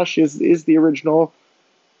Bitcoin Cash is the original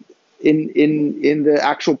in the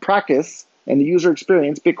actual practice and the user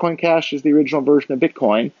experience. Bitcoin Cash is the original version of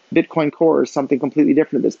Bitcoin. Bitcoin Core is something completely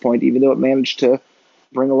different at this point, even though it managed to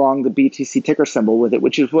bring along the BTC ticker symbol with it,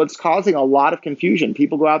 which is what's causing a lot of confusion.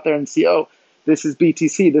 People go out there and see, oh, this is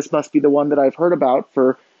BTC. This must be the one that I've heard about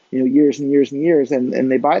for years and years and years,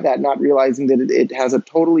 and they buy that, not realizing that it has a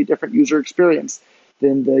totally different user experience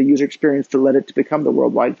than the user experience that led it to become the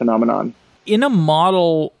worldwide phenomenon. In a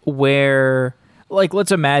model where, like,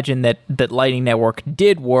 let's imagine that Lightning Network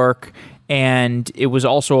did work, and it was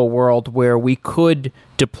also a world where we could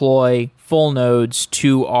deploy full nodes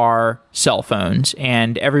to our cell phones,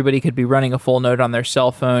 and everybody could be running a full node on their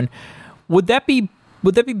cell phone. Would that be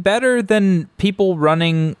better than people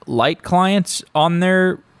running light clients on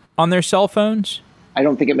their cell phones? I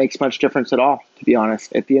don't think it makes much difference at all, to be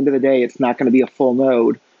honest. At the end of the day, it's not going to be a full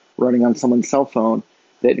node running on someone's cell phone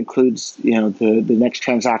that includes, the next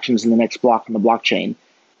transactions in the next block on the blockchain.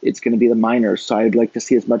 It's going to be the miners. So I'd like to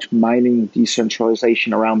see as much mining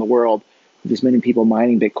decentralization around the world, with as many people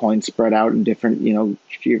mining Bitcoin spread out in different,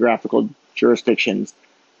 geographical jurisdictions,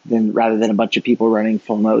 rather than a bunch of people running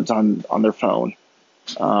full nodes on their phone.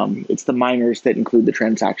 It's the miners that include the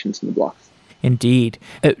transactions in the blocks. Indeed.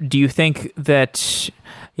 Do you think that?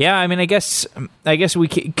 Yeah, I mean, I guess we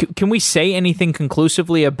can we say anything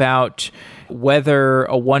conclusively about whether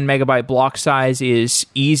a 1 megabyte block size is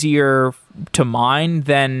easier to mine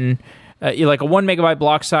than like a 1 megabyte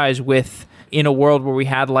block size in a world where we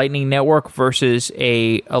had Lightning Network versus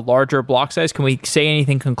a larger block size? Can we say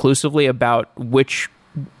anything conclusively about which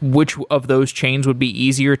of those chains would be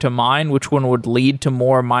easier to mine? Which one would lead to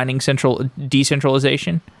more mining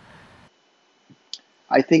decentralization?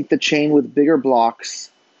 I think the chain with bigger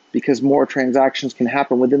blocks, because more transactions can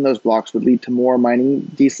happen within those blocks, would lead to more mining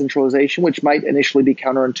decentralization, which might initially be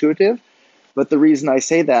counterintuitive. But the reason I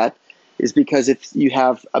say that is because if you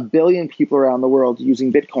have 1 billion people around the world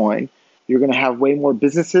using Bitcoin, you're going to have way more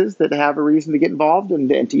businesses that have a reason to get involved and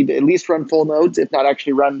to at least run full nodes, if not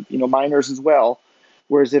actually run miners as well.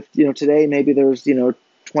 Whereas if today maybe there's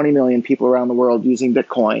 20 million people around the world using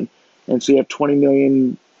Bitcoin, and so you have 20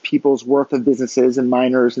 million people's worth of businesses and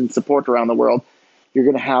miners and support around the world, you're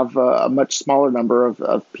going to have a much smaller number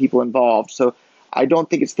of people involved. So I don't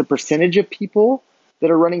think it's the percentage of people that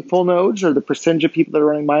are running full nodes or the percentage of people that are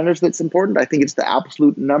running miners that's important. I think it's the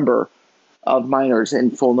absolute number of miners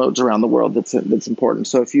and full nodes around the world that's important.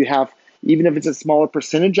 So if you have, even if it's a smaller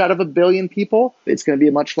percentage out of 1 billion people, it's going to be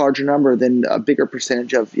a much larger number than a bigger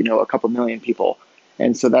percentage of a couple million people.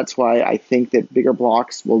 And so that's why I think that bigger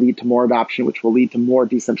blocks will lead to more adoption, which will lead to more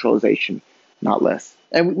decentralization, not less.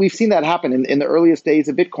 And we've seen that happen in the earliest days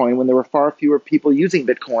of Bitcoin, when there were far fewer people using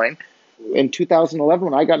Bitcoin. In 2011,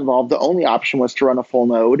 when I got involved, the only option was to run a full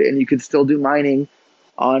node, and you could still do mining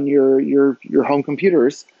on your home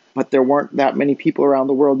computers. But there weren't that many people around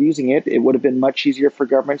the world using it. It would have been much easier for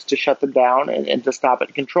governments to shut them down and to stop it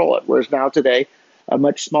and control it. Whereas now today, a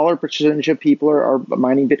much smaller percentage of people are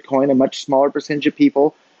mining Bitcoin. A much smaller percentage of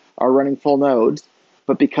people are running full nodes.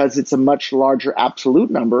 But because it's a much larger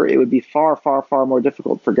absolute number, it would be far, far, far more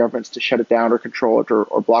difficult for governments to shut it down or control it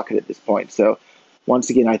or block it at this point. So once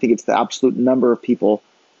again, I think it's the absolute number of people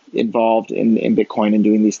involved in Bitcoin and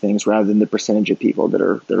doing these things rather than the percentage of people that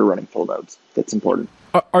are running full nodes that's important.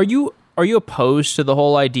 Are you opposed to the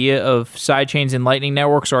whole idea of sidechains and Lightning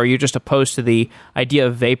networks, or are you just opposed to the idea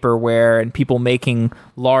of vaporware and people making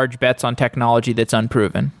large bets on technology that's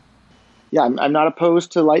unproven? Yeah, I'm not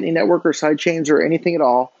opposed to Lightning Network or sidechains or anything at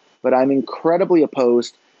all, but I'm incredibly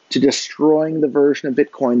opposed to destroying the version of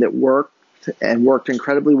Bitcoin that worked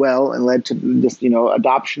incredibly well and led to this,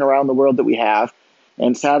 adoption around the world that we have.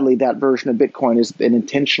 And sadly, that version of Bitcoin has been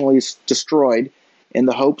intentionally destroyed in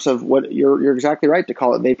the hopes of what you're exactly right to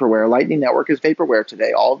call it vaporware. Lightning Network is vaporware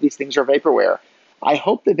today. All of these things are vaporware. I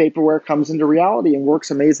hope that vaporware comes into reality and works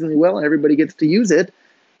amazingly well and everybody gets to use it.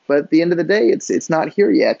 But at the end of the day, it's not here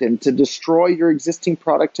yet. And to destroy your existing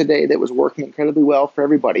product today that was working incredibly well for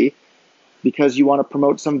everybody because you want to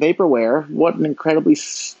promote some vaporware, what an incredibly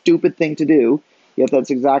stupid thing to do. Yet that's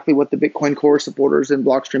exactly what the Bitcoin Core supporters and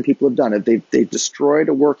Blockstream people have done. They've destroyed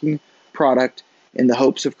a working product in the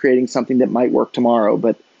hopes of creating something that might work tomorrow.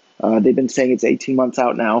 But they've been saying it's 18 months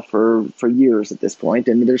out now for years at this point,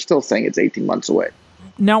 and they're still saying it's 18 months away.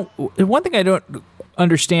 Now, one thing I don't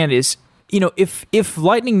understand is, if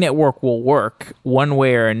Lightning Network will work one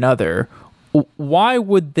way or another, why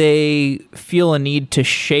would they feel a need to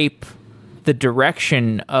shape the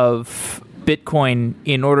direction of Bitcoin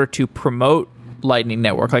in order to promote Lightning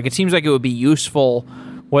Network? Like, it seems like it would be useful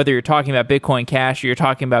whether you're talking about Bitcoin Cash or you're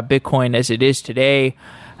talking about Bitcoin as it is today.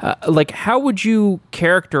 How would you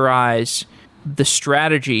characterize the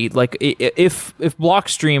strategy, like if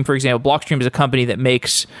Blockstream, for example, Blockstream is a company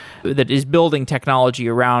that is building technology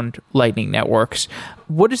around Lightning networks.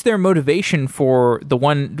 What is their motivation for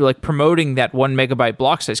promoting that 1 megabyte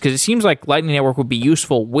block size? Because it seems like Lightning Network would be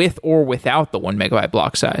useful with or without the 1 megabyte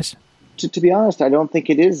block size. To be honest, I don't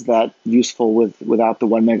think it is that useful without the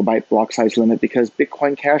 1 megabyte block size limit, because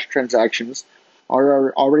Bitcoin Cash transactions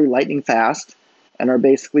are already lightning fast and are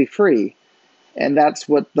basically free. And that's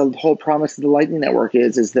what the whole promise of the Lightning Network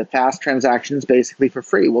is that fast transactions basically for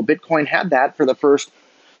free. Well, Bitcoin had that for the first,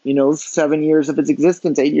 7 years of its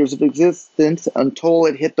existence, 8 years of existence, until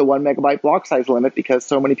it hit the 1 megabyte block size limit, because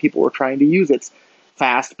so many people were trying to use its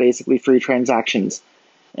fast, basically free transactions.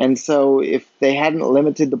 And so if they hadn't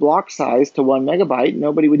limited the block size to 1 megabyte,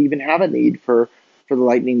 nobody would even have a need for the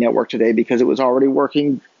Lightning Network today, because it was already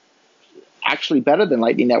working actually better than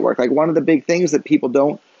Lightning Network. Like, one of the big things that people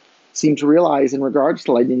don't seem to realize in regards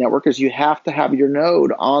to Lightning Network is you have to have your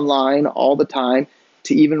node online all the time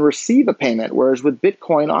to even receive a payment. Whereas with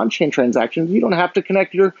Bitcoin on-chain transactions, you don't have to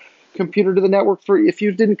connect your computer to the network if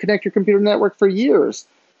you didn't connect your computer to the network for years,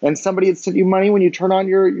 and somebody had sent you money, when you turn on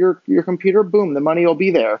your computer, boom, the money will be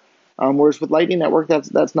there. Whereas with Lightning Network,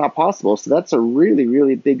 that's not possible. So that's a really,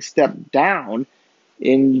 really big step down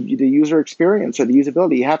in the user experience or the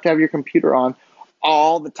usability. You have to have your computer on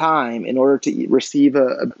all the time in order to receive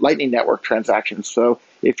a Lightning Network transaction. So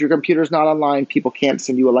if your computer's not online, people can't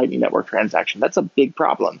send you a Lightning Network transaction. That's a big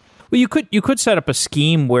problem. Well, you could set up a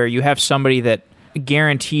scheme where you have somebody that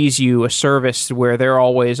guarantees you a service where they're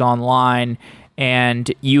always online,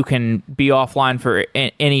 and you can be offline for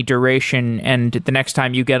any duration, and the next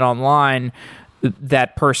time you get online,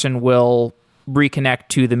 that person will reconnect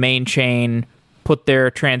to the main chain, put their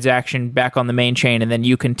transaction back on the main chain, and then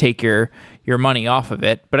you can take your money off of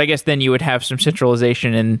it. But I guess then you would have some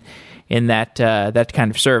centralization in that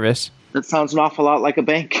kind of service. That sounds an awful lot like a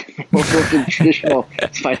bank or traditional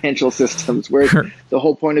financial systems, where the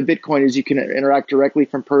whole point of Bitcoin is you can interact directly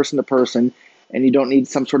from person to person, and you don't need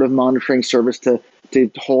some sort of monitoring service to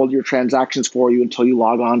hold your transactions for you until you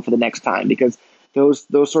log on for the next time. Because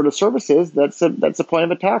those sort of services, that's a point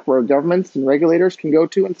of attack where governments and regulators can go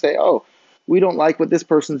to and say, oh, we don't like what this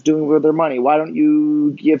person's doing with their money. Why don't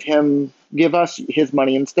you give us his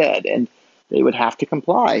money instead? And they would have to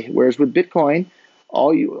comply. Whereas with Bitcoin,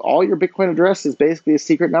 all your Bitcoin address is basically a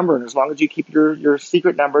secret number. And as long as you keep your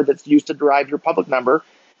secret number that's used to derive your public number,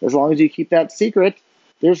 as long as you keep that secret,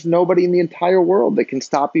 there's nobody in the entire world that can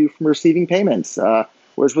stop you from receiving payments.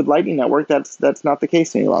 Whereas with Lightning Network, that's not the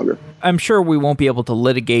case any longer. I'm sure we won't be able to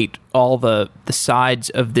litigate all the sides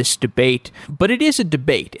of this debate, but it is a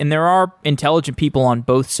debate, and there are intelligent people on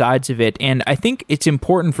both sides of it. And I think it's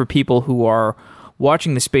important for people who are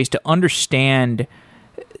watching the space to understand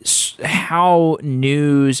how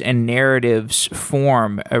news and narratives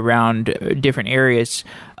form around different areas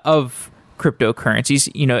of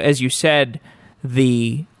cryptocurrencies. As you said,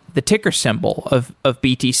 the ticker symbol of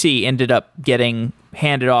BTC ended up getting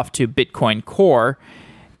handed off to Bitcoin Core.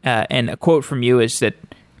 And a quote from you is that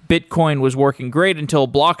Bitcoin was working great until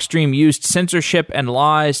Blockstream used censorship and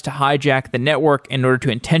lies to hijack the network in order to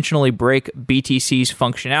intentionally break BTC's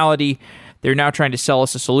functionality. They're now trying to sell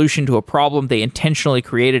us a solution to a problem they intentionally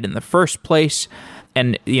created in the first place.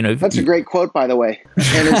 And that's a great quote, by the way,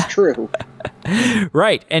 and it's true.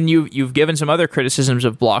 Right, and you've given some other criticisms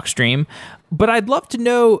of Blockstream, but I'd love to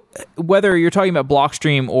know whether you're talking about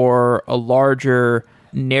Blockstream or a larger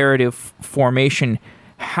narrative formation.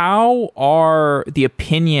 How are the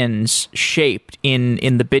opinions shaped in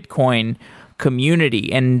the Bitcoin community,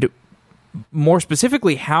 and more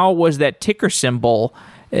specifically, how was that ticker symbol?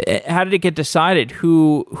 How did it get decided?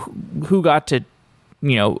 Who got to,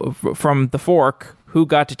 from the fork? Who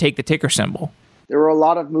got to take the ticker symbol? There were a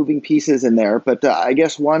lot of moving pieces in there, but I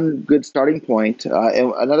guess one good starting point,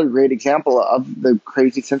 and another great example of the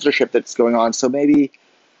crazy censorship that's going on. So maybe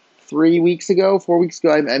 4 weeks ago,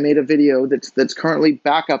 I made a video that's currently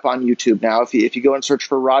back up on YouTube now. If you go and search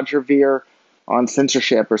for Roger Ver on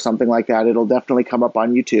censorship or something like that, it'll definitely come up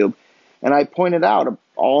on YouTube. And I pointed out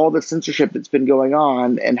all the censorship that's been going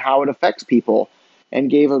on and how it affects people, and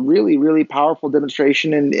gave a really, really powerful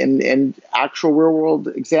demonstration and actual real-world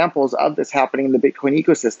examples of this happening in the Bitcoin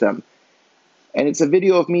ecosystem. And it's a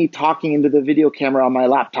video of me talking into the video camera on my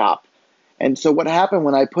laptop. And so what happened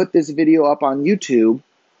when I put this video up on YouTube,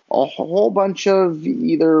 a whole bunch of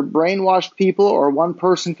either brainwashed people or one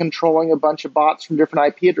person controlling a bunch of bots from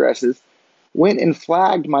different IP addresses went and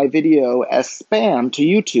flagged my video as spam to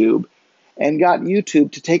YouTube, and got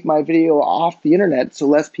YouTube to take my video off the internet so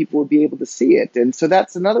less people would be able to see it. And so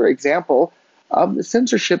that's another example of the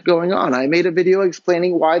censorship going on. I made a video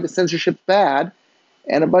explaining why the censorship's bad,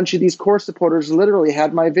 and a bunch of these core supporters literally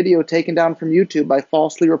had my video taken down from YouTube by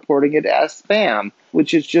falsely reporting it as spam,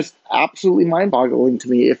 which is just absolutely mind-boggling to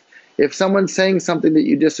me. If someone's saying something that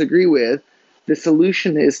you disagree with, the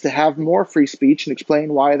solution is to have more free speech and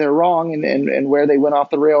explain why they're wrong and where they went off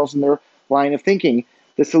the rails in their line of thinking.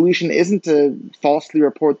 The solution isn't to falsely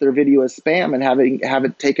report their video as spam and have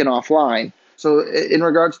it taken offline. So in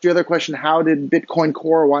regards to your other question, how did Bitcoin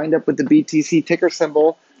Core wind up with the BTC ticker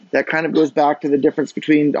symbol? That kind of goes back to the difference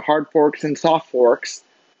between hard forks and soft forks.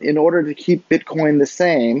 In order to keep Bitcoin the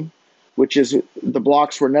same, which is the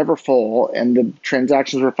blocks were never full and the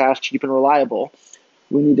transactions were fast, cheap, and reliable,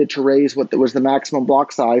 we needed to raise what was the maximum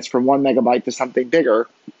block size from 1 megabyte to something bigger,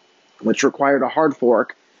 which required a hard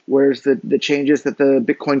fork, whereas the changes that the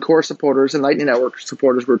Bitcoin Core supporters and Lightning Network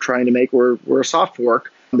supporters were trying to make were a soft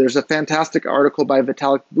fork. There's a fantastic article by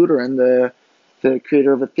Vitalik Buterin, the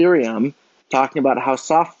creator of Ethereum, talking about how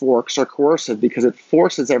soft forks are coercive because it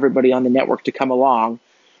forces everybody on the network to come along,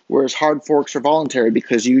 whereas hard forks are voluntary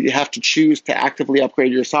because you have to choose to actively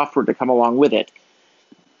upgrade your software to come along with it.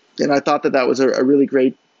 And I thought that was a really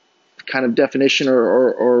great kind of definition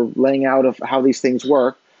or laying out of how these things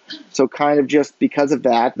work. So kind of just because of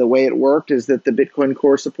that, the way it worked is that the Bitcoin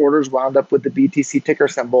Core supporters wound up with the BTC ticker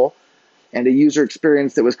symbol and a user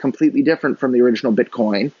experience that was completely different from the original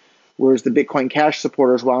Bitcoin, whereas the Bitcoin Cash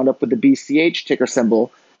supporters wound up with the BCH ticker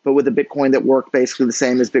symbol, but with a Bitcoin that worked basically the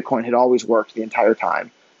same as Bitcoin had always worked the entire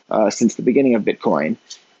time since the beginning of Bitcoin.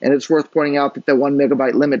 And it's worth pointing out that the 1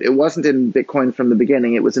 megabyte limit, it wasn't in Bitcoin from the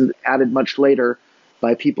beginning. It was added much later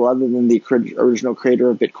by people other than the original creator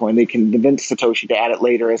of Bitcoin. They can convince Satoshi to add it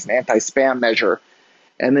later as an anti-spam measure.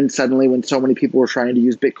 And then suddenly when so many people were trying to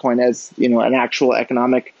use Bitcoin as, an actual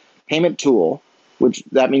economic payment tool, which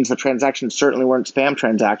that means the transactions certainly weren't spam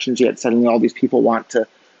transactions, yet suddenly all these people want to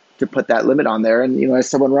put that limit on there. And, as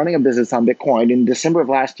someone running a business on Bitcoin, in December of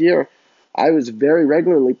last year, I was very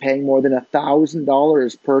regularly paying more than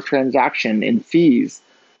 $1,000 per transaction in fees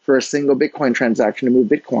for a single Bitcoin transaction to move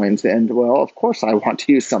Bitcoins. And, well, of course I want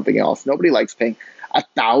to use something else. Nobody likes paying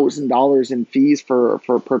 $1,000 in fees for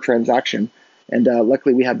per transaction. And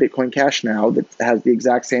luckily we have Bitcoin Cash now that has the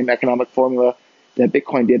exact same economic formula that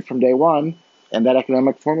Bitcoin did from day one. And that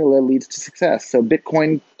economic formula leads to success. So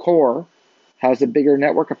Bitcoin Core has a bigger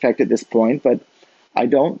network effect at this point, but I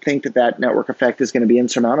don't think that network effect is going to be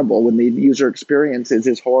insurmountable when the user experience is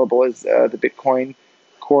as horrible as the Bitcoin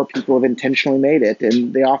Core people have intentionally made it.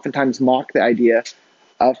 And they oftentimes mock the idea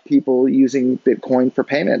of people using Bitcoin for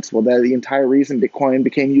payments. Well, the entire reason Bitcoin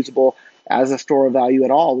became usable as a store of value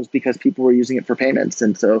at all was because people were using it for payments.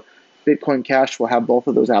 And so Bitcoin Cash will have both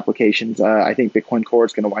of those applications. I think Bitcoin Core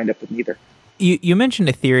is going to wind up with neither. You mentioned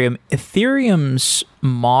Ethereum. Ethereum's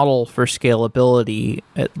model for scalability,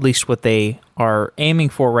 at least what they are aiming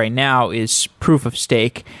for right now, is proof of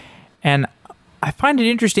stake. And I find it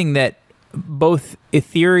interesting that both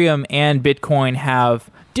Ethereum and Bitcoin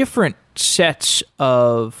have different sets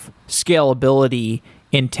of scalability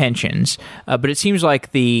intentions, but it seems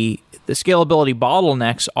like the scalability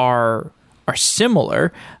bottlenecks are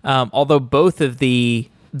similar, although both of the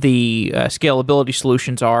scalability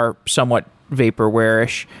solutions are somewhat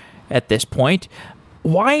vaporware-ish at this point.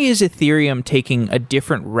 Why is Ethereum taking a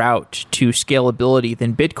different route to scalability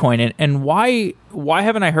than Bitcoin? And why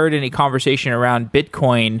haven't I heard any conversation around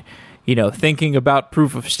Bitcoin, thinking about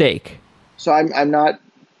proof of stake? So I'm not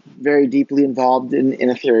very deeply involved in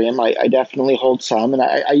Ethereum. I definitely hold some, and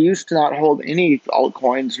I used to not hold any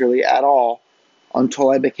altcoins really at all until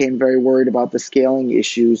I became very worried about the scaling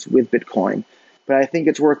issues with Bitcoin. But I think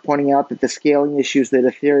it's worth pointing out that the scaling issues that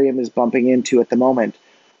Ethereum is bumping into at the moment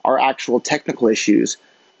are actual technical issues,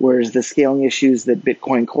 whereas the scaling issues that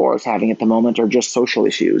Bitcoin Core is having at the moment are just social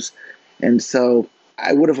issues. And so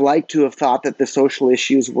I would have liked to have thought that the social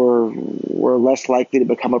issues were less likely to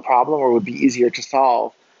become a problem or would be easier to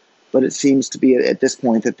solve. But it seems to be at this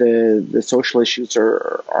point that the social issues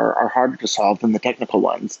are harder to solve than the technical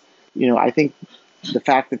ones. I think the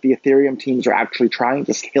fact that the Ethereum teams are actually trying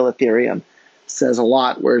to scale Ethereum says a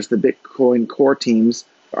lot, whereas the Bitcoin Core teams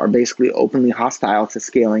are basically openly hostile to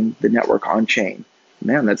scaling the network on chain.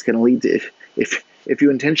 Man, that's going to lead to, if you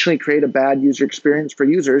intentionally create a bad user experience for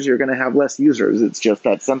users, you're going to have less users. It's just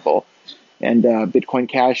that simple. And Bitcoin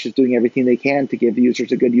Cash is doing everything they can to give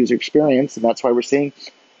users a good user experience, and that's why we're seeing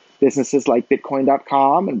businesses like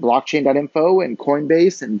Bitcoin.com and Blockchain.info and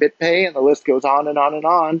Coinbase and BitPay, and the list goes on and on and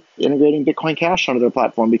on, integrating Bitcoin Cash onto their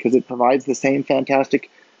platform because it provides the same fantastic,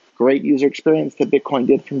 great user experience that Bitcoin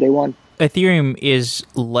did from day one. Ethereum is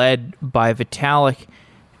led by Vitalik.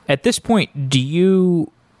 At this point, do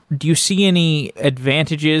you do you see any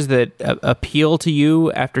advantages that appeal to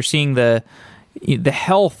you after seeing the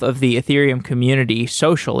health of the Ethereum community,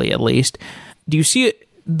 socially at least? Do you see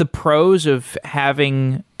the pros of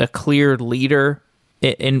having a clear leader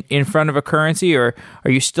in front of a currency, or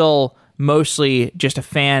are you still mostly just a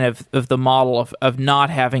fan of the model of not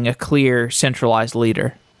having a clear centralized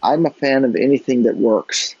leader? I'm a fan of anything that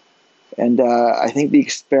works. And I think the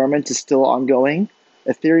experiment is still ongoing.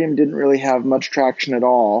 Ethereum didn't really have much traction at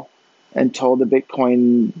all until the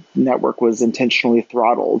Bitcoin network was intentionally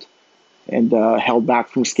throttled and held back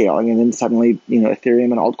from scaling. And then suddenly,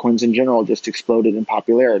 Ethereum and altcoins in general just exploded in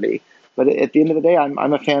popularity. But at the end of the day,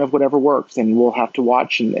 I'm a fan of whatever works, and we'll have to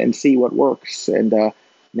watch and see what works. And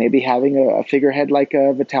maybe having a figurehead like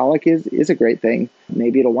Vitalik is a great thing.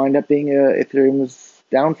 Maybe it'll wind up being Ethereum's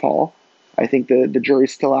downfall. I think the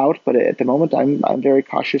jury's still out, but at the moment, I'm very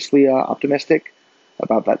cautiously optimistic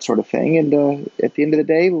about that sort of thing. And at the end of the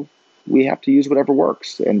day, we have to use whatever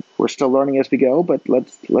works. And we're still learning as we go, but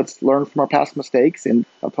let's learn from our past mistakes and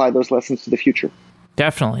apply those lessons to the future.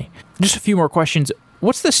 Definitely. Just a few more questions.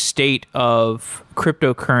 What's the state of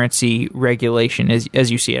cryptocurrency regulation as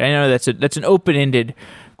you see it? I know that's an open-ended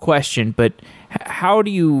question, but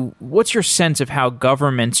what's your sense of how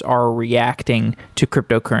governments are reacting to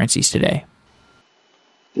cryptocurrencies today?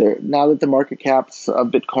 Now that the market caps of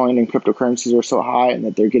Bitcoin and cryptocurrencies are so high and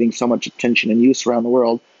that they're getting so much attention and use around the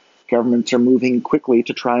world, governments are moving quickly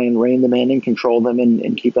to try and rein them in and control them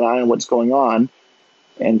and keep an eye on what's going on.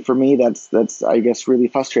 And for me, that's I guess really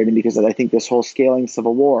frustrating, because I think this whole scaling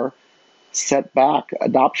civil war set back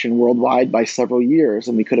adoption worldwide by several years,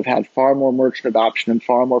 and we could have had far more merchant adoption and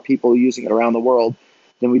far more people using it around the world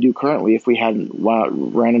than we do currently if we hadn't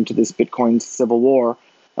ran into this Bitcoin civil war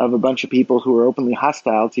of a bunch of people who are openly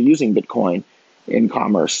hostile to using Bitcoin in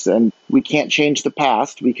commerce. And we can't change the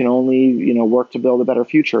past. We can only, work to build a better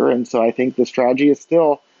future. And so I think the strategy is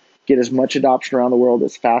still get as much adoption around the world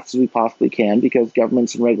as fast as we possibly can, because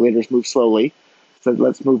governments and regulators move slowly. So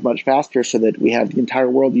let's move much faster so that we have the entire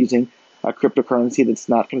world using a cryptocurrency that's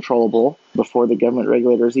not controllable before the government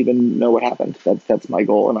regulators even know what happened. That's my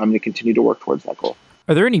goal, and I'm going to continue to work towards that goal.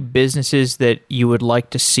 Are there any businesses that you would like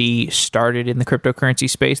to see started in the cryptocurrency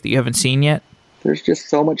space that you haven't seen yet? There's just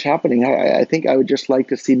so much happening. I think I would just like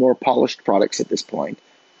to see more polished products at this point.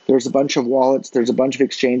 There's a bunch of wallets, there's a bunch of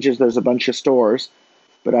exchanges, there's a bunch of stores,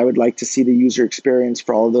 but I would like to see the user experience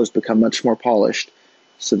for all of those become much more polished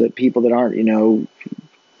so that people that aren't,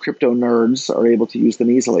 crypto nerds are able to use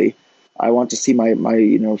them easily. I want to see my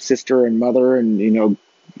sister and mother and,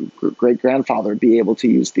 great-grandfather be able to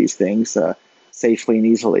use these things safely and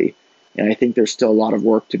easily. And I think there's still a lot of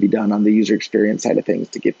work to be done on the user experience side of things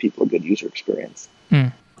to give people a good user experience.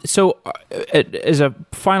 So as a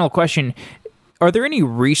final question, are there any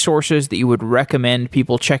resources that you would recommend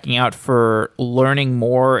people checking out for learning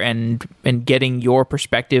more and getting your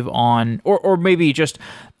perspective on, or maybe just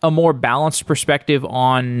a more balanced perspective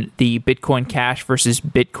on the Bitcoin Cash versus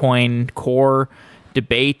Bitcoin Core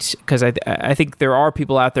debate? Because I think there are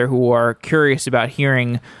people out there who are curious about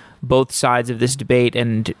hearing both sides of this debate,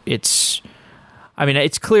 and it's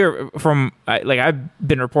clear from I've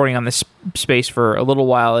been reporting on this space for a little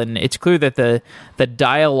while, and it's clear that the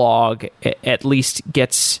dialogue at least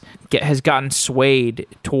has gotten swayed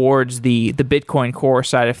towards the Bitcoin Core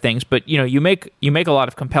side of things. But you make a lot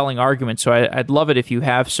of compelling arguments, so I'd love it if you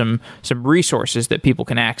have some resources that people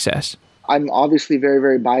can access. I'm obviously very,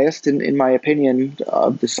 very biased in my opinion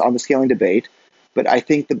of this on the scaling debate, but I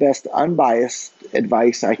think the best unbiased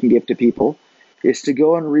advice I can give to people is to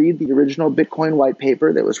go and read the original Bitcoin white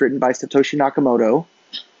paper that was written by Satoshi Nakamoto,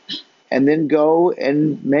 and then go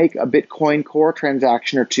and make a Bitcoin Core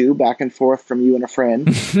transaction or two back and forth from you and a friend,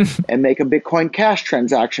 and make a Bitcoin Cash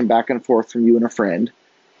transaction back and forth from you and a friend.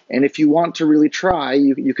 And if you want to really try,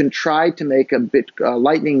 you can try to make a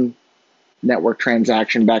Lightning Network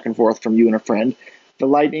transaction back and forth from you and a friend. The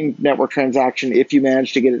Lightning Network transaction, if you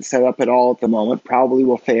manage to get it set up at all at the moment, probably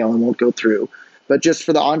will fail and won't go through. But just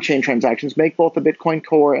for the on-chain transactions, make both a Bitcoin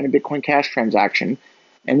Core and a Bitcoin Cash transaction,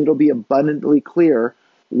 and it'll be abundantly clear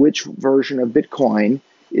which version of Bitcoin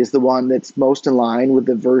is the one that's most in line with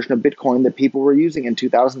the version of Bitcoin that people were using in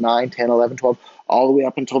 2009, 10, 11, 12, all the way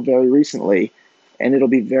up until very recently. And it'll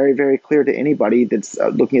be very, very clear to anybody that's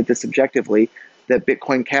looking at this objectively that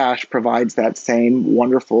Bitcoin Cash provides that same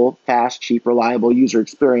wonderful, fast, cheap, reliable user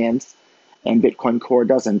experience, and Bitcoin Core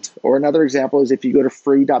doesn't. Or another example is if you go to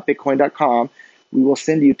free.bitcoin.com, we will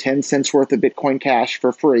send you 10 cents worth of Bitcoin Cash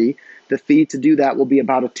for free. The fee to do that will be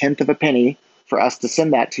about 1/10 of a penny for us to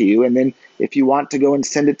send that to you. And then if you want to go and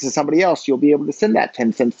send it to somebody else, you'll be able to send that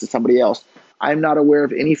 10 cents to somebody else. I'm not aware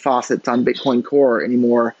of any faucets on Bitcoin Core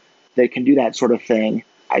anymore that can do that sort of thing.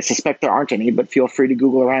 I suspect there aren't any, but feel free to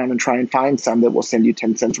Google around and try and find some that will send you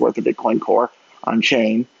 10 cents worth of Bitcoin Core on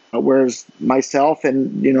chain. Whereas myself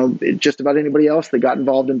and just about anybody else that got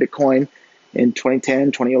involved in Bitcoin in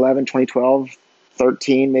 2010, 2011, 2012,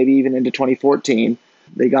 13, maybe even into 2014,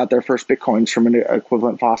 they got their first Bitcoins from an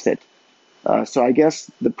equivalent faucet. So I guess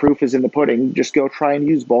the proof is in the pudding. Just go try and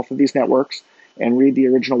use both of these networks and read the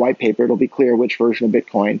original white paper. It'll be clear which version of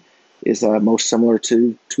Bitcoin is most similar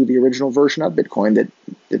to the original version of Bitcoin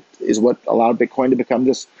that is what allowed Bitcoin to become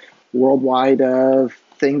this worldwide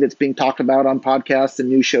thing that's being talked about on podcasts and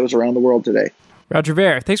news shows around the world today. Roger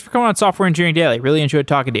Ver, thanks for coming on Software Engineering Daily. Really enjoyed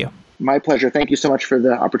talking to you. My pleasure. Thank you so much for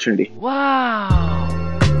the opportunity. Wow.